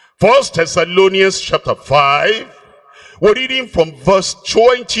 1 Thessalonians chapter 5, we're reading from verse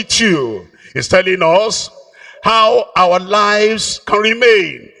 22. It's telling us how our lives can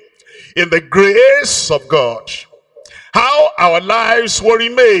remain in the grace of God. How our lives will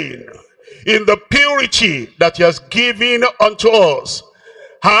remain in the purity that he has given unto us.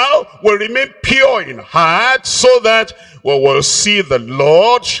 How we'll remain pure in heart so that we will see the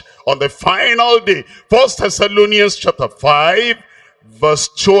Lord on the final day. 1 Thessalonians chapter 5, verse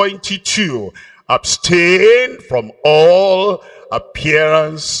 22. Abstain from all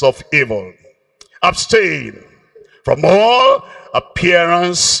appearance of evil. Abstain from all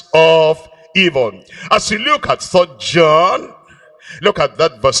appearance of evil. As you look at 3 John, look at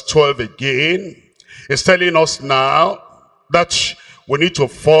that verse 12 again. It's telling us now that we need to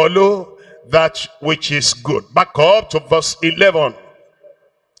follow that which is good. Back up to verse 11.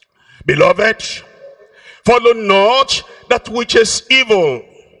 Beloved, follow not that which is evil,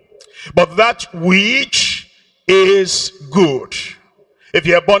 but that which is good. If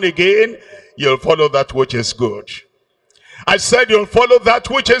you are born again, you'll follow that which is good. I said you'll follow that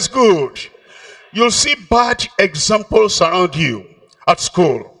which is good. You'll see bad examples around you at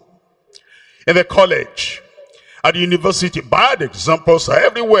school, in the college, at the university. Bad examples are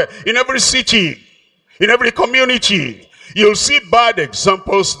everywhere, in every city, in every community. You'll see bad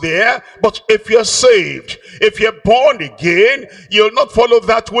examples there. But if you're saved, if you're born again, you'll not follow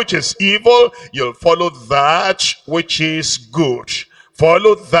that which is evil. You'll follow that which is good.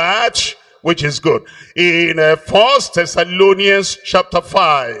 Follow that which is good. In 1 Thessalonians chapter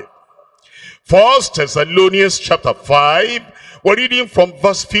 5. 1 Thessalonians chapter 5. We're reading from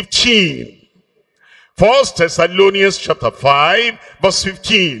verse 15. 1 Thessalonians chapter 5, verse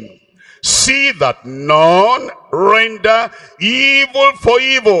 15. See that none render evil for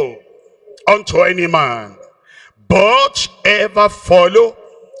evil unto any man, but ever follow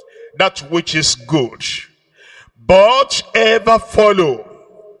that which is good. But ever follow,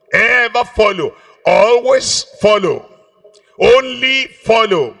 always follow, only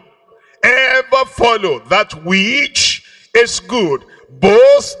follow, ever follow that which is good,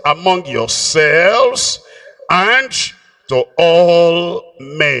 both among yourselves and to all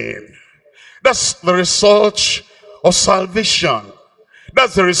men. That's the result of salvation.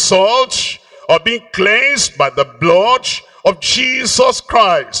 That's the result of being cleansed by the blood of Jesus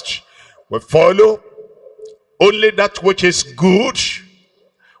Christ. We follow only that which is good.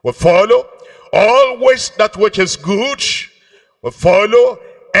 We follow always that which is good. We follow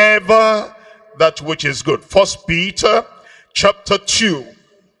ever that which is good. 1 Peter chapter 2.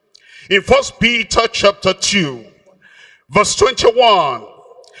 In 1 Peter chapter 2, verse 21.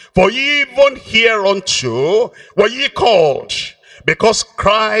 For even hereunto were ye called, because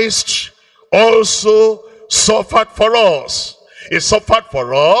Christ also suffered for us. He suffered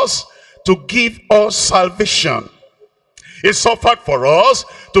for us to give us salvation. He suffered for us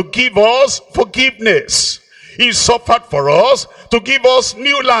to give us forgiveness. He suffered for us to give us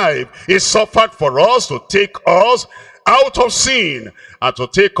new life. He suffered for us to take us out of sin and to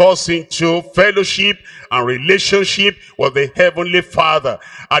take us into fellowship and relationship with the Heavenly Father.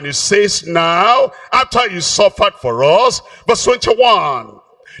 And it says now, after he suffered for us, verse 21,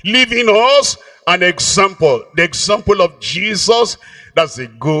 leaving us an example. The example of Jesus, that's a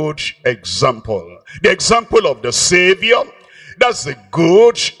good example. The example of the Savior, that's a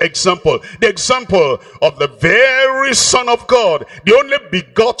good example. The example of the very Son of God, the only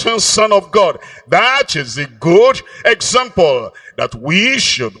begotten Son of God. That is a good example that we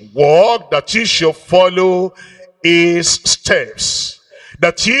should walk, that he should follow his steps.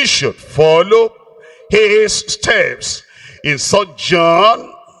 That he should follow his steps. In 3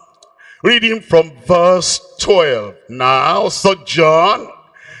 John, reading from verse 12. Now, 3 John,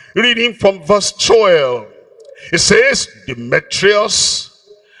 reading from verse 12. It says, Demetrius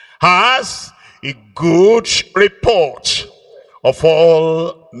has a good report of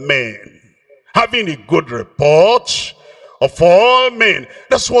all men. Having a good report of all men.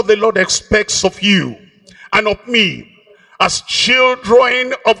 That's what the Lord expects of you and of me as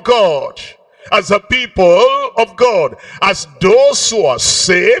children of God, as a people of God, as those who are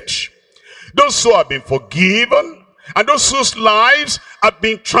saved, those who have been forgiven, and those whose lives have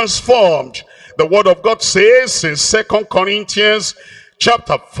been transformed. The word of God says in 2 Corinthians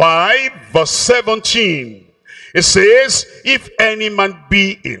chapter 5 verse 17. It says, if any man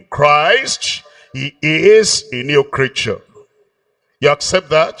be in Christ, he is a new creature. You accept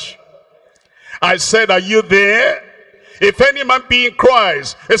that? I said, are you there? If any man be in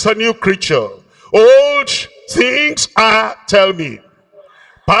Christ, it's a new creature. Old things are, tell me,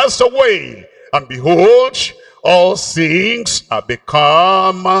 passed away, and behold, all things are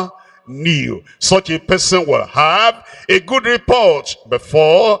become new. Such a person will have a good report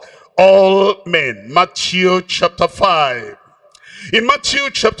before all men. Matthew chapter 5. In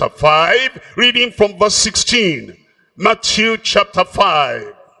Matthew chapter 5, reading from verse 16. Matthew chapter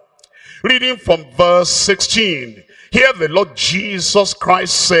 5, reading from verse 16. Here the Lord Jesus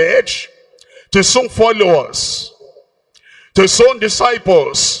Christ said to his own followers, to his own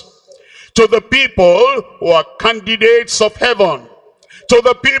disciples, to the people who are candidates of heaven, to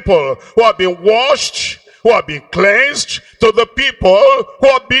the people who have been washed, who have been cleansed, to the people who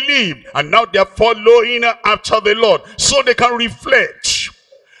have believed, and now they are following after the Lord, so they can reflect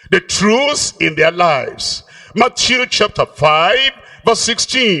the truth in their lives. Matthew chapter 5 verse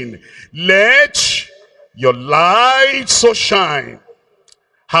 16. Let your light so shine.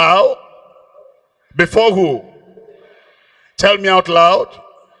 How? Before who? Tell me out loud.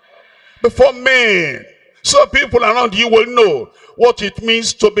 Before men. So people around you will know what it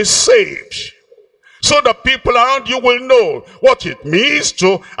means to be saved. So the people around you will know what it means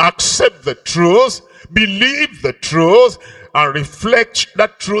to accept the truth, believe the truth, and reflect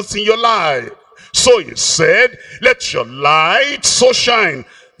that truth in your life. So he said, let your light so shine.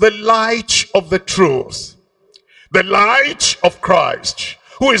 The light of the truth. The light of Christ,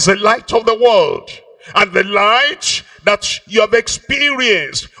 who is the light of the world. And the light that you have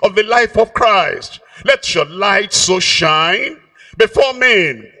experienced of the life of Christ. Let your light so shine before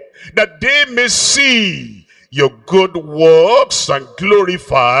men, that they may see your good works and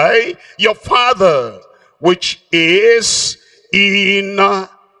glorify your Father which is in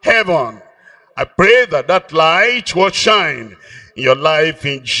heaven. I pray that that light will shine in your life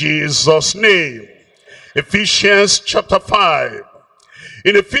in Jesus' name. Ephesians chapter 5.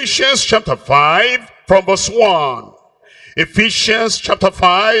 In Ephesians chapter 5 from verse 1. Ephesians chapter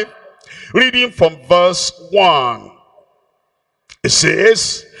 5, reading from verse 1. It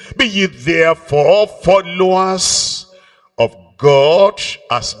says, be ye therefore followers of God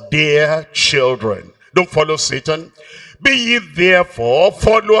as dear children. Don't follow Satan. Be ye therefore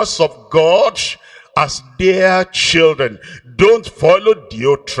followers of God as dear children. Don't follow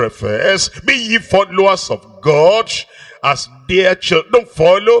Diotrephes. Be ye followers of God as dear children. Don't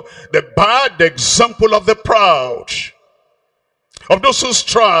follow the bad example of the proud, of those who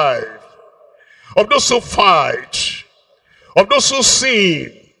strive, of those who fight, of those who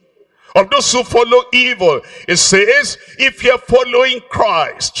sin, of those who follow evil. It says, if you're following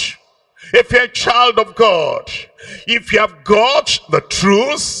Christ, if you're a child of God, if you have got the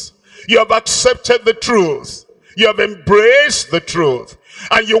truth, you have accepted the truth, you have embraced the truth,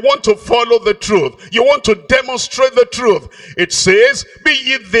 and you want to follow the truth, you want to demonstrate the truth, it says, be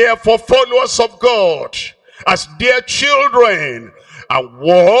ye therefore followers of God as dear children, and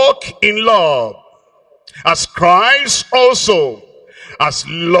walk in love, as Christ also has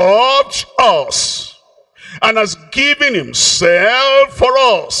loved us, and has given himself for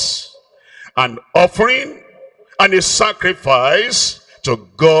us, an offering and a sacrifice to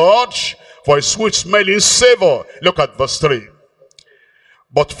God for a sweet-smelling savor. Look at verse 3.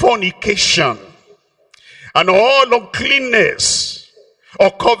 But fornication and all uncleanness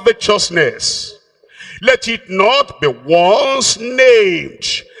or covetousness, let it not be once named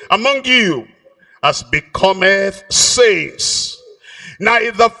among you as becometh saints,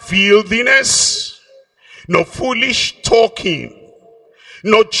 neither filthiness, nor foolish talking,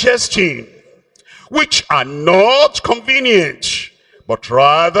 nor jesting, which are not convenient, but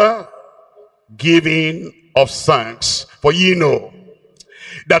rather giving of thanks. For ye know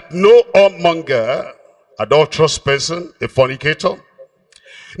that no whoremonger, adulterous person, a fornicator,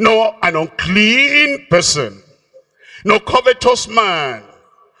 nor an unclean person, nor covetous man,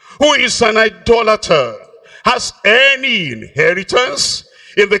 who is an idolater, has any inheritance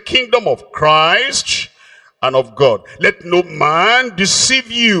in the kingdom of Christ and of God. Let no man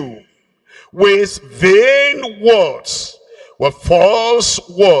deceive you with vain words, with false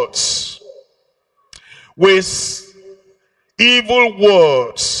words, with evil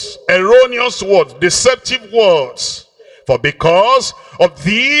words, erroneous words, deceptive words. For because of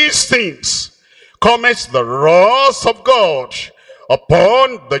these things cometh the wrath of God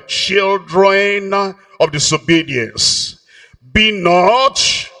upon the children of disobedience. Be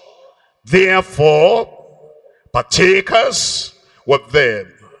not therefore partakers with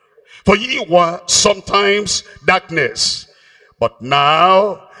them. For ye were sometimes darkness, but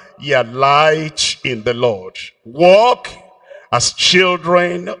now ye are light in the Lord. Walk as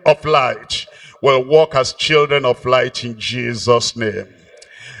children of light. Well, walk as children of light in Jesus' name.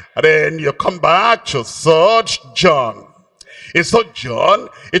 And then you come back to 3 John. In 3 John,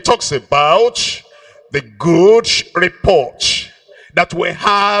 it talks about the good report that we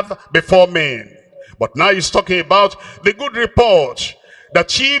have before men. But now he's talking about the good report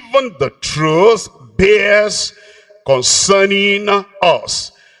that even the truth bears concerning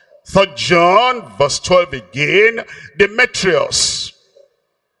us. 3 John verse 12 again, Demetrius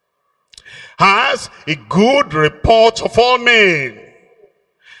has a good report of all men,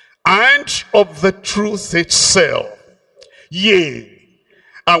 and of the truth itself. Yea,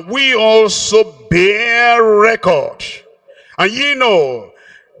 and we also bear record, and ye know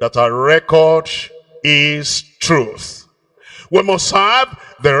that our record is truth. We must have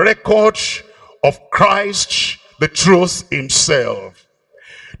the record of Christ, the truth himself.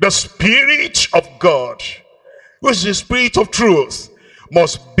 The Spirit of God, who is the Spirit of truth,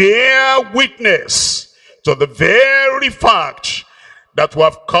 must bear witness to the very fact that we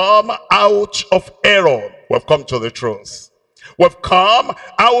have come out of error. We have come to the truth. We have come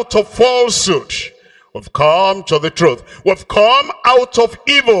out of falsehood. We have come to the truth. We have come out of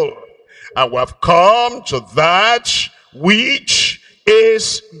evil. And we have come to that which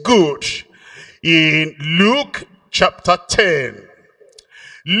is good. In Luke chapter 10.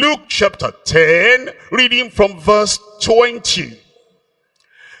 Luke chapter 10, reading from verse 20.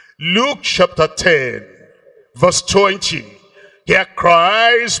 Luke chapter 10, verse 20. Here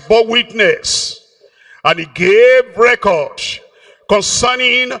Christ bore witness, and he gave record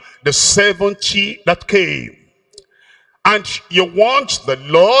concerning the 70 that came. And you want the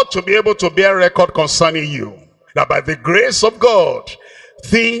Lord to be able to bear record concerning you, that by the grace of God,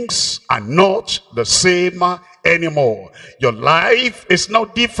 things are not the same anymore. Your life is now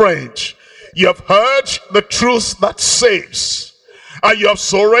different. You have heard the truth that saves, and you have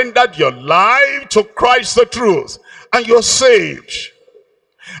surrendered your life to Christ the truth, and you're saved.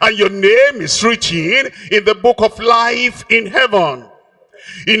 And your name is written in the book of life in heaven.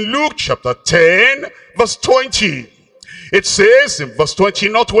 In Luke chapter 10, verse 20, it says in verse 20,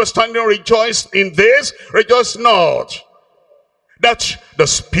 notwithstanding rejoice in this, rejoice not that the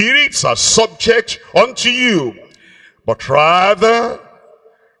spirits are subject unto you, but rather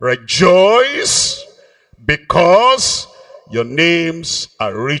rejoice because your names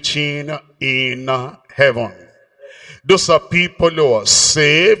are written in heaven. Those are people who are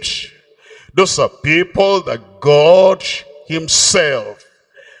saved. Those are people that God himself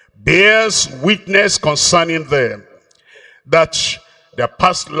bears witness concerning them, that their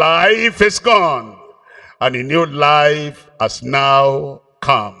past life is gone and a new life has now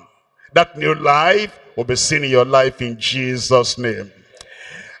come. That new life will be seen in your life in Jesus' name.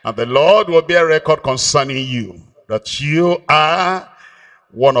 And the Lord will bear record concerning you, that you are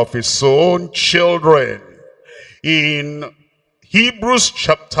one of his own children. In Hebrews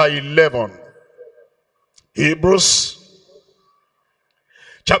chapter 11, Hebrews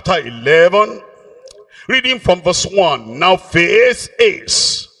chapter 11, reading from verse 1. Now faith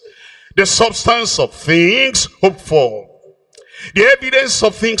is the substance of things hoped for, the evidence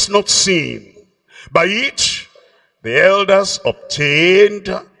of things not seen. By it the elders obtained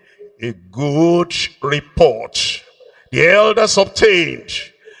a good report. The elders obtained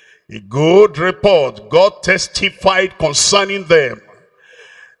a good report. God testified concerning them.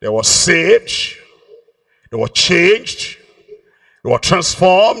 They were saved. They were changed. They were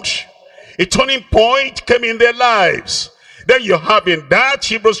transformed. A turning point came in their lives. Then you have in that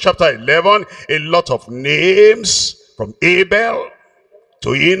Hebrews chapter 11 a lot of names, from Abel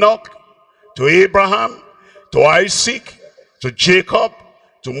to Enoch to Abraham to Isaac to Jacob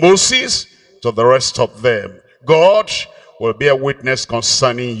to Moses to the rest of them. God will bear witness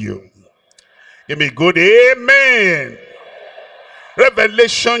concerning you. Give me good amen.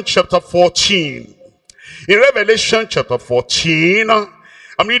 Revelation chapter 14. In Revelation chapter 14,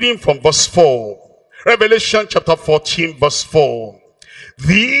 I'm reading from verse 4. Revelation chapter 14 verse 4.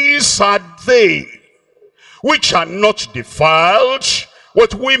 These are they which are not defiled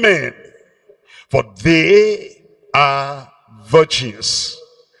with women, for they are virgins.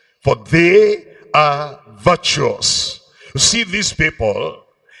 For they are virtuous. You see, these people,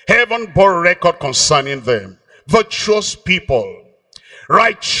 heaven bore record concerning them. Virtuous people,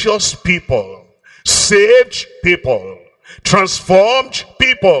 righteous people, saved people, transformed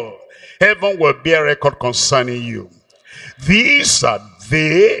people. Heaven will bear record concerning you. These are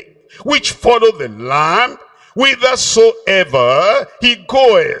they which follow the Lamb whithersoever he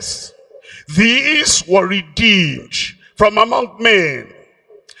goeth. These were redeemed from among men,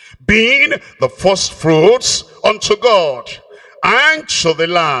 being the first fruits unto God and to the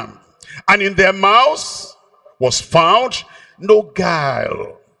Lamb. And in their mouths was found no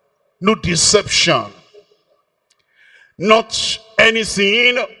guile, no deception, not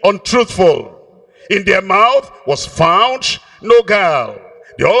anything untruthful. In their mouth was found no guile.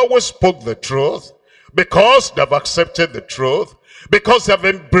 They always spoke the truth because they have accepted the truth, because they have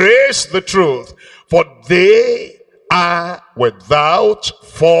embraced the truth. For they are without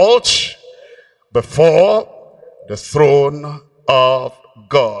fault before the throne of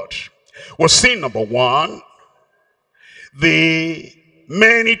God. We'll see number one, the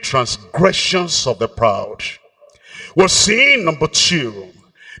many transgressions of the proud. We'll see number two,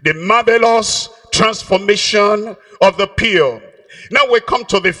 the marvelous transformation of the pure. Now we come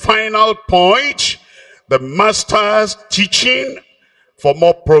to the final point, the master's teaching for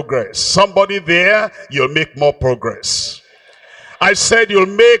more progress. Somebody there, you'll make more progress. I said you'll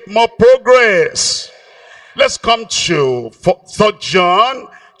make more progress. Let's come to 3 John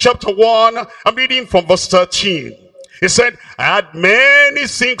chapter 1. I'm reading from verse 13. He said, I had many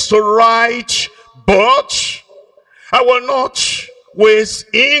things to write, but I will not with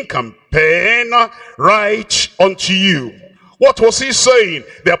ink and pen write unto you. What was he saying?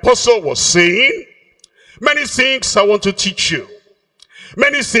 The apostle was saying, many things I want to teach you.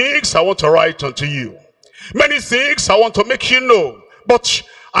 Many things I want to write unto you. Many things I want to make you know. But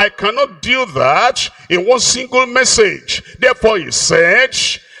I cannot do that in one single message. Therefore he said,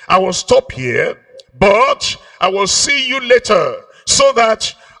 I will stop here, but I will see you later, so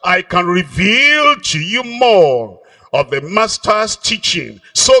that I can reveal to you more of the master's teaching,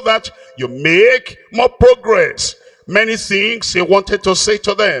 so that you make more progress. Many things he wanted to say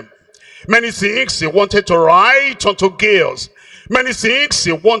to them. Many things he wanted to write unto girls. Many things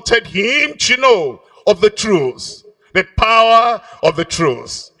he wanted him to know of the truth, the power of the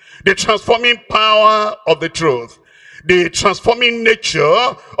truth, the transforming power of the truth, the transforming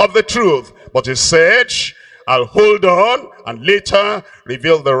nature of the truth. But he said, I'll hold on and later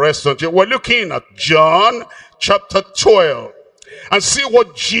reveal the rest unto you. We're looking at John chapter 12 and see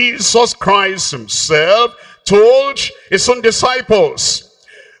what Jesus Christ himself told his own disciples.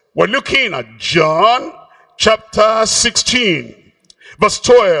 We're looking at John chapter 16 verse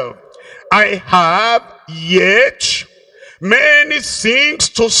 12. I have yet many things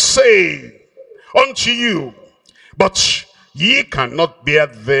to say unto you, but ye cannot bear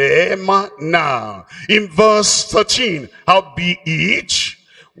them now. In verse 13, howbeit,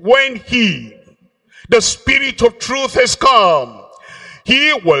 when he, the Spirit of truth, has come,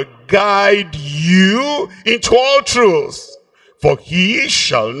 he will guide you into all truth. For he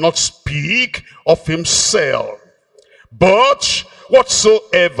shall not speak of himself, but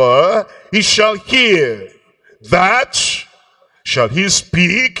whatsoever he shall hear, that shall he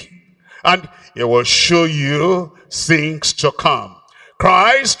speak, and he will show you things to come.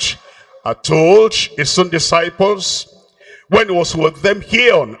 Christ had told his own disciples when he was with them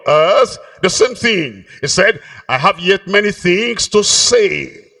here on earth, the same thing. He said, I have yet many things to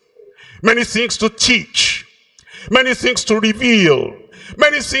say, many things to teach, many things to reveal,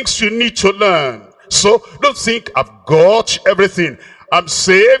 many things you need to learn. So don't think I've got everything. I'm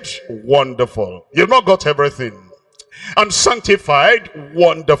saved, wonderful. You've not got everything. I'm sanctified,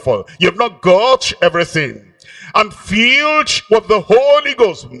 wonderful. You've not got everything. I'm filled with the Holy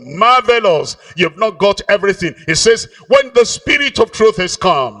Ghost, marvelous. You've not got everything. He says, when the Spirit of truth is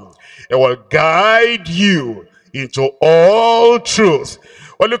come, it will guide you into all truth.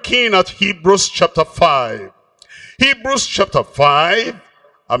 We're looking at Hebrews chapter 5. Hebrews chapter 5,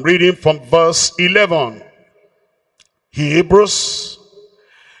 I'm reading from verse 11. Hebrews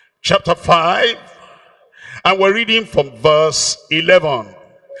chapter 5, and we're reading from verse 11.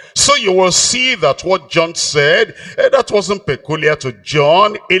 So you will see that what John said, that wasn't peculiar to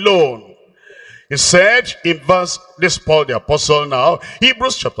John alone. He said in verse, this is Paul the apostle now,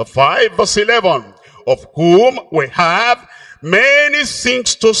 Hebrews chapter 5 verse 11, of whom we have many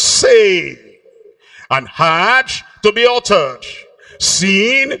things to say, and had to be uttered,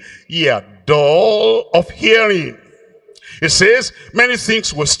 seeing ye are dull of hearing. It says, many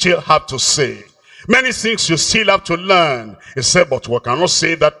things we still have to say. Many things you still have to learn. He said, but we cannot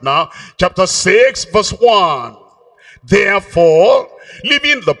say that now. Chapter 6, verse 1. Therefore,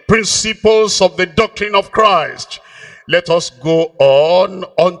 leaving the principles of the doctrine of Christ, let us go on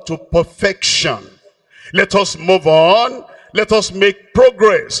unto perfection. Let us move on. Let us make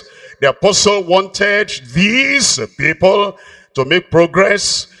progress. The apostle wanted these people to make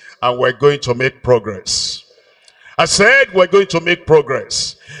progress, and we're going to make progress. I said we're going to make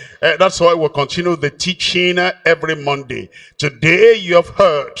progress. That's why we'll continue the teaching every Monday. Today you have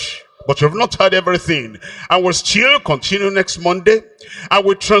heard, but you have not heard everything. And we'll still continue next Monday. And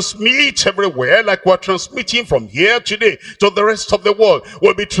we'll transmit everywhere like we're transmitting from here today to the rest of the world.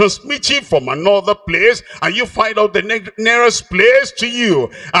 We'll be transmitting from another place, and you find out the nearest place to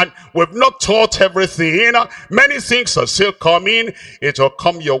you. And we've not taught everything. Many things are still coming. It will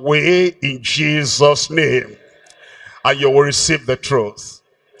come your way in Jesus' name. And you will receive the truth.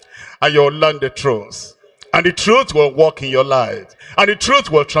 And you will learn the truth. And the truth will work in your life. And the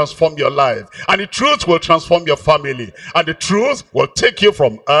truth will transform your life. And the truth will transform your family. And the truth will take you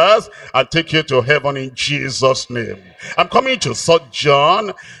from earth and take you to heaven in Jesus' name. I'm coming to 3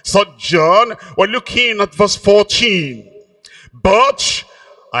 John. 3 John, we're looking at verse 14. But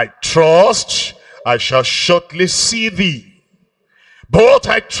I trust I shall shortly see thee. But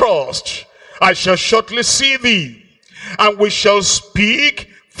I trust I shall shortly see thee. And we shall speak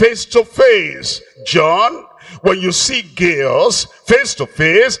face to face. John, when you see girls face to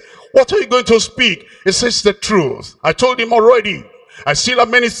face, what are you going to speak? He says the truth. I told him already. I still have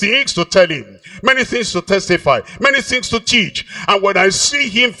many things to tell him, many things to testify, many things to teach. And when I see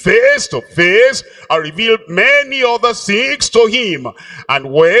him face to face, I reveal many other things to him.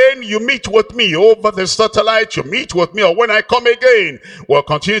 And when you meet with me over the satellite, you meet with me, or when I come again, we'll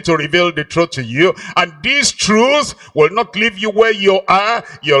continue to reveal the truth to you. And this truth will not leave you where you are.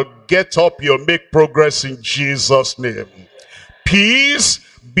 You'll get up, you'll make progress in Jesus' name. Peace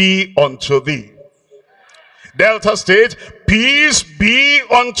be unto thee. Delta State, peace be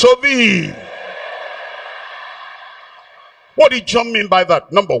unto thee. What did John mean by that?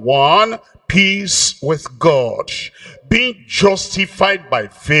 Number one, peace with God. Being justified by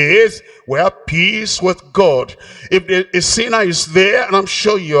faith, we have peace with God. If a sinner is there, and I'm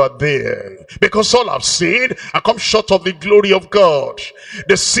sure you are there, because all have sinned and come short of the glory of God.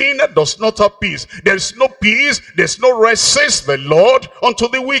 The sinner does not have peace. There is no peace, there's no rest, says the Lord, unto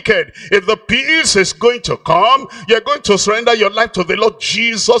the wicked. If the peace is going to come, you're going to surrender your life to the Lord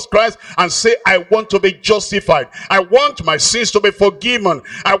Jesus Christ and say, I want to be justified. I want my sins to be forgiven.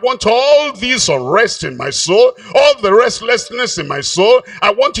 I want all this unrest in my soul, all the restlessness in my soul,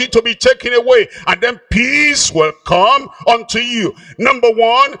 I want it to be taken away, and then peace will come unto you. Number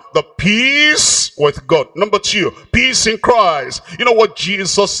one, the peace with God. Number two, peace in Christ. You know what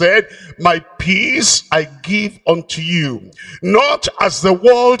Jesus said? My peace I give unto you, not as the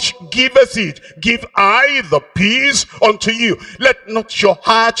world giveth it, give I the peace unto you. Let not your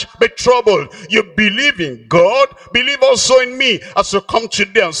heart be troubled. You believe in God, believe also in me. As you come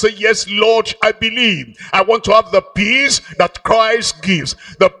today and say, yes, Lord, I believe. I want to have the peace that Christ gives,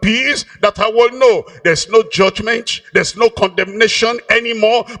 the peace that I will know there's no judgment, there's no condemnation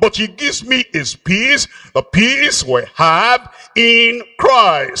anymore, but he gives me his peace, the peace we have in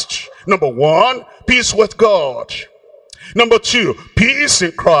Christ. Number one, peace with God. Number two, peace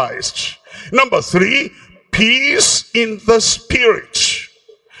in Christ. Number three, peace in the Spirit.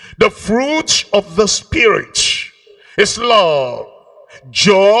 The fruit of the Spirit is love,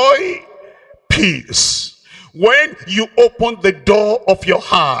 joy, peace. When you open the door of your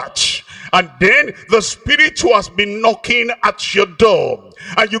heart, and then the Spirit who has been knocking at your door,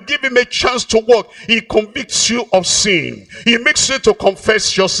 and you give him a chance to walk, he convicts you of sin. He makes you to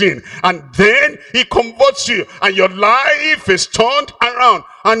confess your sin, and then he converts you, and your life is turned around,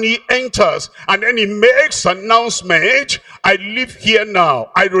 and he enters, and then he makes announcement, I live here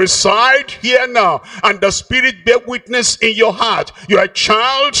now, I reside here now, and the Spirit bear witness in your heart, you are a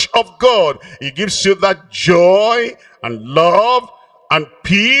child of God. He gives you that joy and love and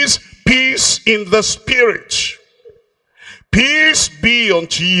peace, peace in the Spirit. Peace be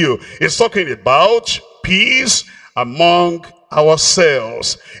unto you. It's talking about peace among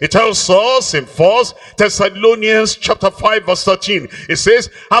ourselves. It tells us in 1 Thessalonians chapter 5 verse 13. It says,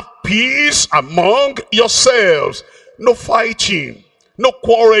 have peace among yourselves. No fighting, no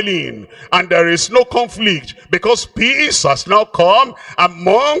quarreling, and there is no conflict, because peace has now come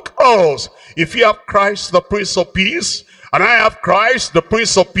among us. If you have Christ the Prince of Peace, and I have Christ the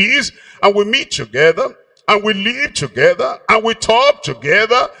Prince of Peace, and we meet together, and we live together, and we talk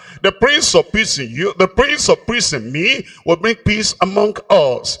together, the Prince of Peace in you, the Prince of Peace in me, will bring peace among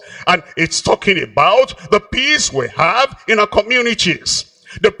us. And it's talking about the peace we have in our communities,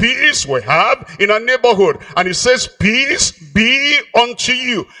 the peace we have in our neighborhood. And it says, peace be unto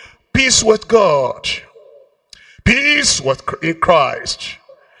you. Peace with God, peace in Christ,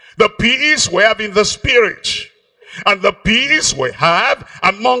 the peace we have in the Spirit, and the peace we have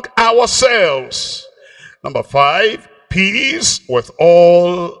among ourselves. Number 5, peace with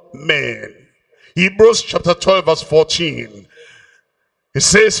all men. Hebrews chapter 12 verse 14. It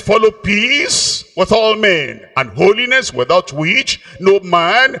says, follow peace with all men, and holiness, without which no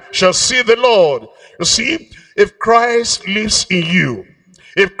man shall see the Lord. You see, if Christ lives in you,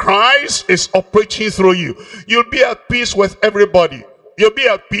 if Christ is operating through you, you'll be at peace with everybody. You'll be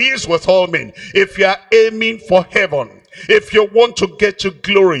at peace with all men. If you are aiming for heaven, if you want to get to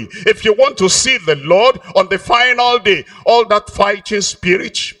glory, if you want to see the Lord on the final day, all that fighting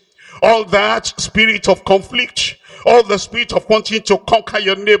spirit, all that spirit of conflict, all the spirit of wanting to conquer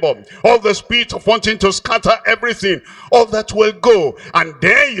your neighbor, all the spirit of wanting to scatter everything, all that will go. And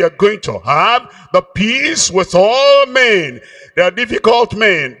then you're going to have the peace with all men. There are difficult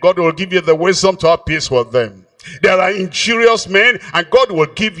men. God will give you the wisdom to have peace with them. There are injurious men, and God will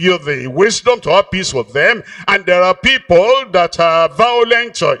give you the wisdom to have peace with them. And there are people that are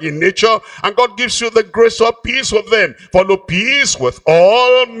violent in nature, and God gives you the grace to have peace with them. Follow peace with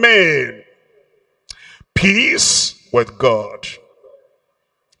all men. Peace with God.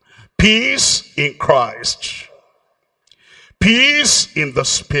 Peace in Christ. Peace in the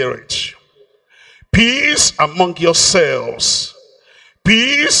Spirit. Peace among yourselves.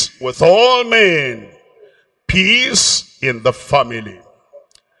 Peace with all men. Peace in the family.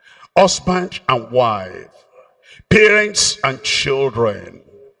 Husband and wife. Parents and children.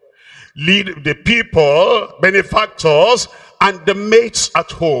 Lead the people, benefactors, and the mates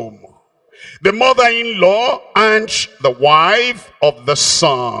at home. The mother-in-law and the wife of the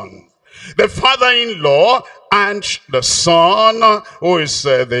son. The father-in-law and the son, who is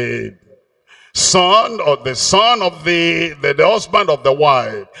the son or the son of the husband of the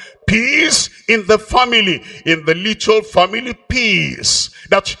wife. Peace in the family, in the little family, peace.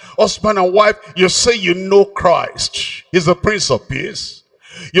 That husband and wife, you say you know Christ. He's the Prince of Peace.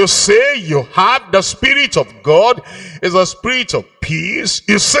 You say you have the Spirit of God, is a spirit of peace.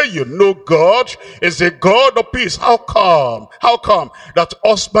 You say you know God, is a God of peace. How come? How come that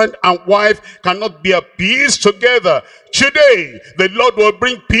husband and wife cannot be at peace together? Today, the Lord will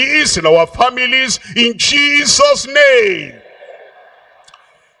bring peace in our families in Jesus' name.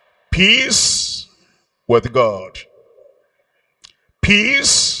 Peace with God.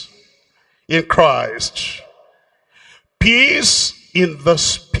 Peace in Christ. Peace in the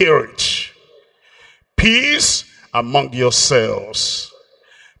Spirit. Peace among yourselves.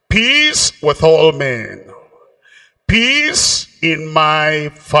 Peace with all men. Peace in my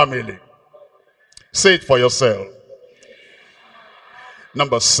family. Say it for yourself.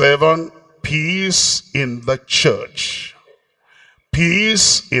 Number 7, peace in the church.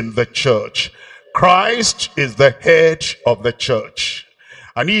 Peace in the church. Christ is the head of the church,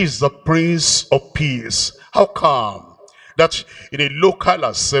 and he is the Prince of Peace. How come that in a local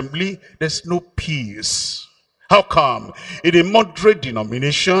assembly there's no peace? How come in a moderate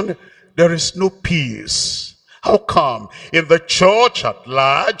denomination there is no peace? How come in the church at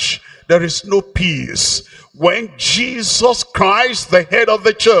large there is no peace, when Jesus Christ, the head of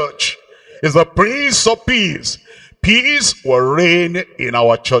the church, is the Prince of Peace? Peace will reign in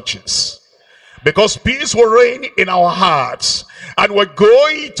our churches, because peace will reign in our hearts. And we're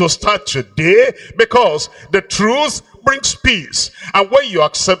going to start today, because the truth brings peace. And when you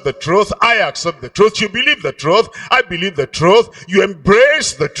accept the truth, I accept the truth, you believe the truth, I believe the truth, you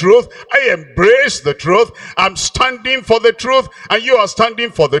embrace the truth, I embrace the truth, I'm standing for the truth, and you are standing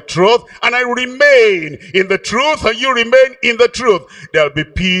for the truth, and I remain in the truth, and you remain in the truth. There'll be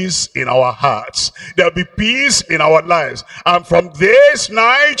peace in our hearts. There'll be peace in our lives. And from this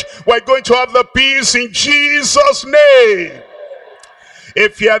night, we're going to have the peace in Jesus' name.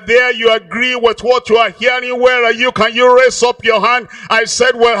 If you're there, you agree with what you are hearing, where are you? Can you raise up your hand? I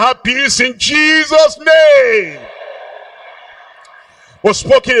said we'll have peace in Jesus' name. We're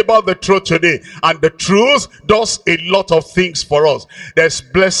speaking about the truth today, and the truth does a lot of things for us. There's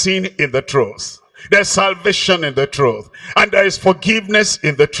blessing in the truth. There's salvation in the truth, and there is forgiveness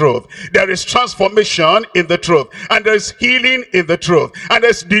in the truth. There is transformation in the truth, and there is healing in the truth, and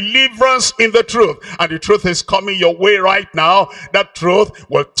there's deliverance in the truth. And the truth is coming your way right now. That truth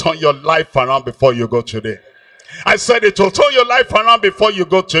will turn your life around before you go today. I said it will turn your life around before you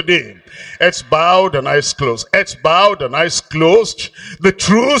go today. Heads bowed and eyes closed. Heads bowed and eyes closed. The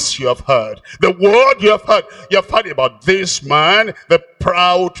truth you have heard, the word you have heard about this man, the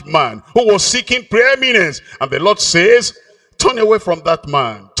proud man who was seeking preeminence. And the Lord says, turn away from that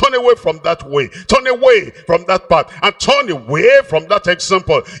man. Turn away from that way. Turn away from that path. And turn away from that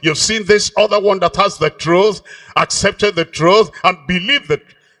example. You've seen this other one that has the truth, accepted the truth, and believed the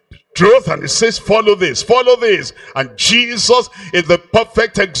truth, and it says follow this, follow this, and Jesus is the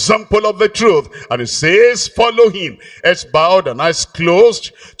perfect example of the truth, and it says follow him. Heads bowed and eyes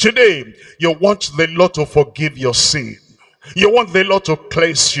closed. Today you want the Lord to forgive your sin. You want the Lord to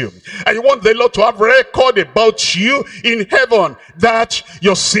cleanse you, and you want the Lord to have record about you in heaven, that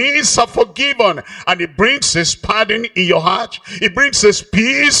your sins are forgiven, and it brings his pardon in your heart. It brings his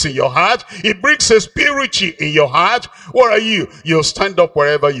peace in your heart. It brings his purity in your heart. Where are you? You stand up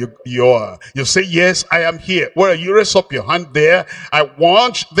wherever you are. You say, yes, I am here. Where are you? Raise up your hand there. I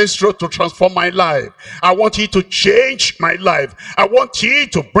want this truth to transform my life. I want it to change my life. I want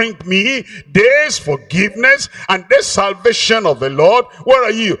it to bring me this forgiveness and this salvation of the Lord. Where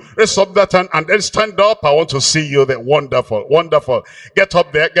are you? Raise up that hand and then stand up. I want to see you there. Wonderful, wonderful. Get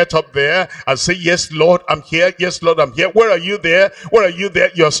up there and say, yes, Lord, I'm here. Yes, Lord, I'm here. Where are you there? Where are you there?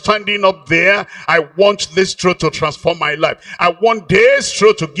 You're standing up there. I want this truth to transform my life. I want this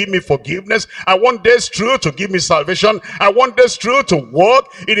truth to give me forgiveness. I want this truth to give me salvation. I want this truth to work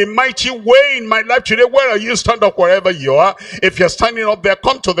in a mighty way in my life today. Where are you? Stand up wherever you are. If you're standing up there,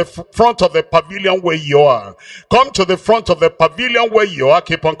 come to the front of the pavilion where you are. Come to the front of the pavilion where you are.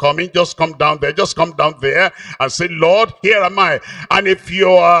 Keep on coming. Just come down there. Just come down there and say, Lord, here am I. And if you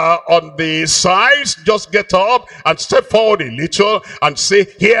are on the sides, just get up and step forward a little and say,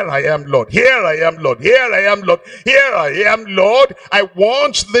 here I am, Lord. Here I am, Lord. Here I am, Lord. Here I am, Lord. I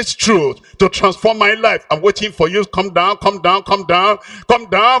want this truth to transform my life. I'm waiting for you. Come down, come down, come down. Come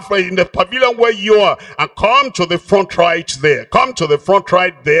down from in the pavilion where you are and come to the front right there. Come to the front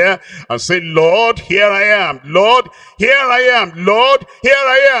right there and say, Lord, here I am. Lord, here I am. Lord, here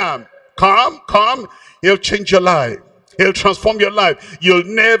I am. Come. He'll change your life. He'll transform your life. You'll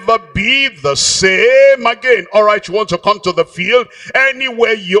never be the same again. All right, you want to come to the field?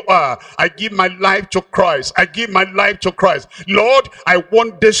 Anywhere you are, I give my life to Christ. I give my life to Christ. Lord, I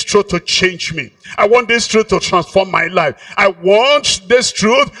want this truth to change me. I want this truth to transform my life. I want this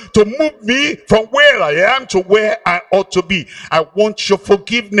truth to move me from where I am to where I ought to be. I want your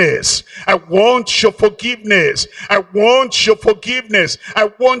forgiveness. I want your forgiveness. I want your forgiveness. I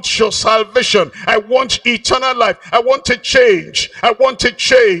want your salvation. I want eternal life. I want to change. I want to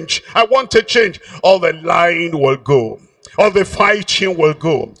change. I want to change. All the lying will go. All the fighting will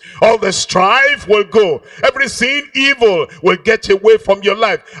go. All the strife will go. Everything evil will get away from your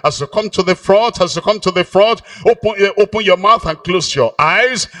life. As you come to the front, open your mouth and close your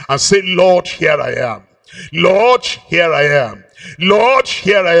eyes and say, Lord, here I am. Lord, here I am. Lord,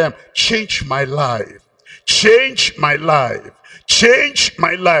 here I am. Change my life. Change my life. Change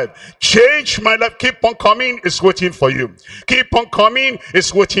my life. Change my life. Keep on coming. It's waiting for you. Keep on coming.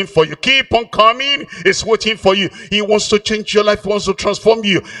 It's waiting for you. Keep on coming. It's waiting for you. He wants to change your life. He wants to transform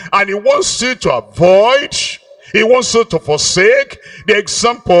you. And he wants you to avoid, he wants you to forsake the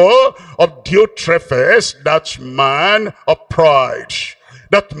example of Diotrephes, that man of pride.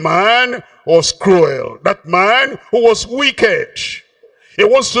 That man was cruel. That man who was wicked. He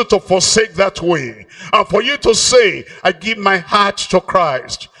wants you to forsake that way. And for you to say, I give my heart to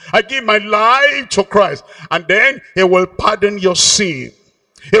Christ. I give my life to Christ. And then he will pardon your sin.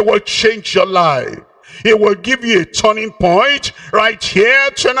 He will change your life. He will give you a turning point right here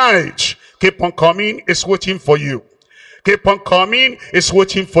tonight. Keep on coming. It's waiting for you. Keep on coming. It's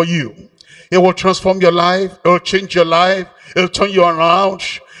waiting for you. He will transform your life. He will change your life. He'll turn you around.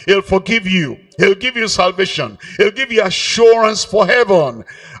 He'll forgive you. He'll give you salvation. He'll give you assurance for heaven.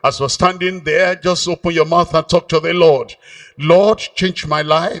 As we're standing there, just open your mouth and talk to the Lord. Lord, change my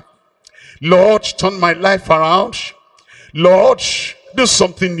life. Lord, turn my life around. Lord, do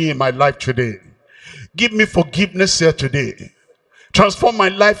something new in my life today. Give me forgiveness here today. Transform my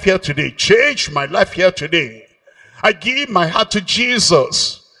life here today. Change my life here today. I give my heart to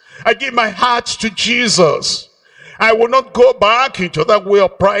Jesus. I give my heart to Jesus. I will not go back into that way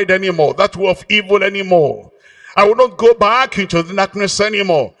of pride anymore, that way of evil anymore. I will not go back into the darkness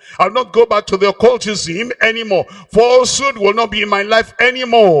anymore. I will not go back to the occultism anymore. Falsehood will not be in my life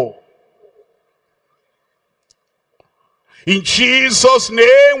anymore. In Jesus'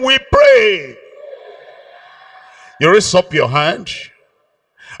 name we pray. You raise up your hand.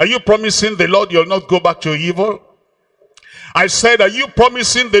 Are you promising the Lord you'll not go back to evil? I said, are you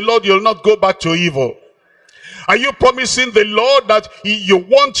promising the Lord you'll not go back to evil? Are you promising the Lord that you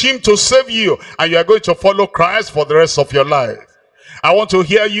want him to save you and you are going to follow Christ for the rest of your life? I want to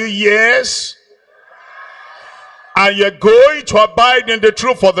hear you, yes. And you're going to abide in the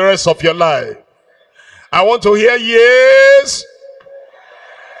truth for the rest of your life. I want to hear yes.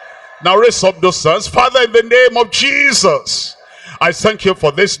 Now raise up those hands. Father, in the name of Jesus, I thank you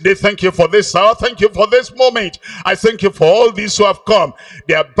for this day. Thank you for this hour. Thank you for this moment. I thank you for all these who have come.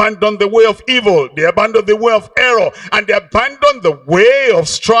 They abandoned the way of evil. They abandoned the way of error. And they abandoned the way of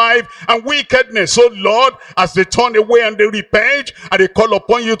strife and wickedness. So Lord, as they turn away and they repent and they call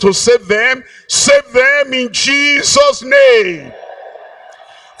upon you to save them in Jesus' name.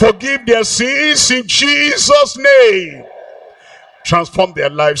 Forgive their sins in Jesus' name. Transform their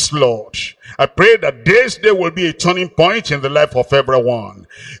lives, Lord. I pray that this day will be a turning point in the life of everyone.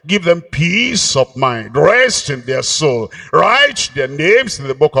 Give them peace of mind, rest in their soul, write their names in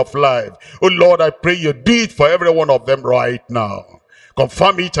the book of life. Oh Lord, I pray you do it for every one of them right now.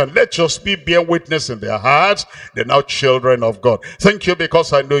 Confirm it and let your spirit bear witness in their hearts. They're now children of God. Thank you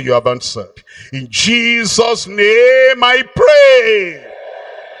because I know you have answered. In Jesus' name I pray.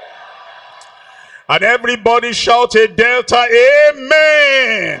 And everybody shout a delta,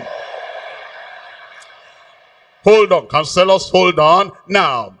 amen. Hold on, counselors, hold on.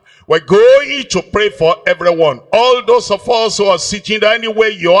 Now, we're going to pray for everyone. All those of us who are sitting there anywhere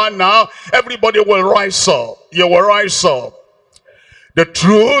you are now, everybody will rise up. You will rise up. The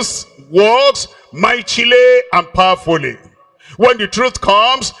truth works mightily and powerfully. When the truth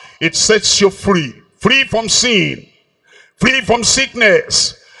comes, it sets you free. Free from sin, free from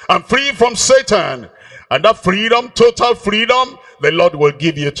sickness, and free from Satan. And that freedom, total freedom, the Lord will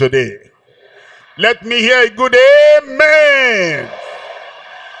give you today. Let me hear a good amen.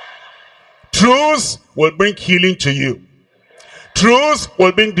 Truth will bring healing to you. Truth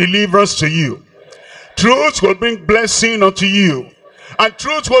will bring deliverance to you. Truth will bring blessing unto you. And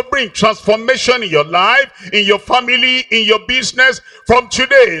truth will bring transformation in your life, in your family, in your business. From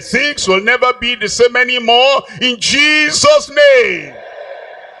today, things will never be the same anymore. In Jesus' name.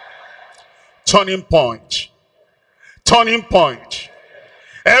 Turning point. Turning point.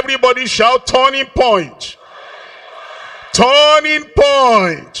 Everybody shout turning point. Turning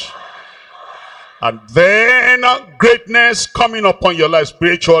point. And then greatness coming upon your life,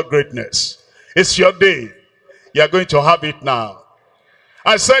 spiritual greatness. It's your day. You are going to have it now.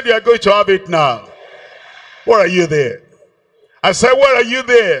 I said you are going to have it now. Where are you there? I said, where are you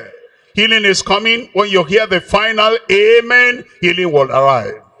there? Healing is coming. When you hear the final amen, healing will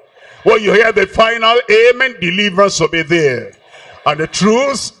arrive. When you hear the final amen, deliverance will be there. And the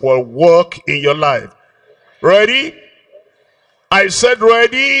truth will work in your life. Ready? I said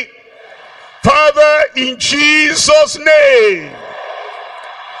ready. Father, in Jesus' name,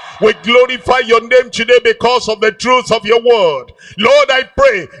 we glorify your name today because of the truth of your word. Lord, I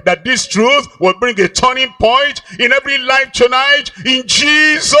pray that this truth will bring a turning point in every life tonight in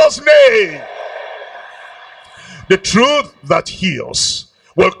Jesus' name. The truth that heals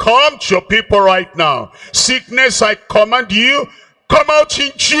will come to your people right now. Sickness, I command you, come out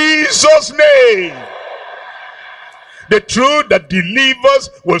in Jesus' name. The truth that delivers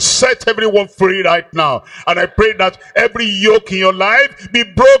will set everyone free right now. And I pray that every yoke in your life be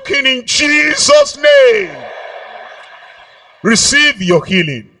broken in Jesus' name. Receive your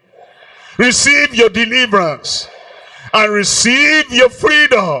healing. Receive your deliverance. And receive your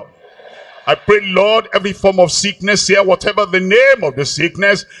freedom. I pray, Lord, every form of sickness here, whatever the name of the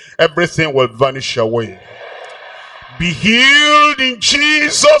sickness, everything will vanish away. Be healed in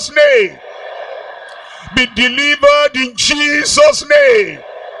Jesus' name. Be delivered in Jesus' name.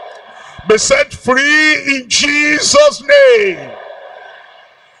 Be set free in Jesus' name.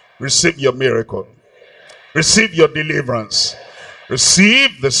 Receive your miracle. Receive your deliverance.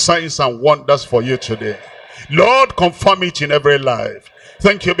 Receive the signs and wonders for you today. Lord, confirm it in every life.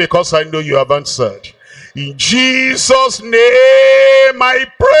 Thank you because I know you have answered. In Jesus' name I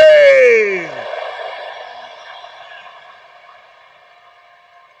pray.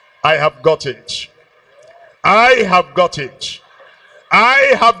 I have got it. I have got it.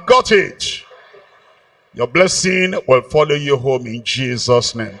 I have got it. Your blessing will follow you home in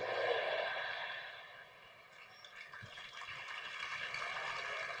Jesus' name.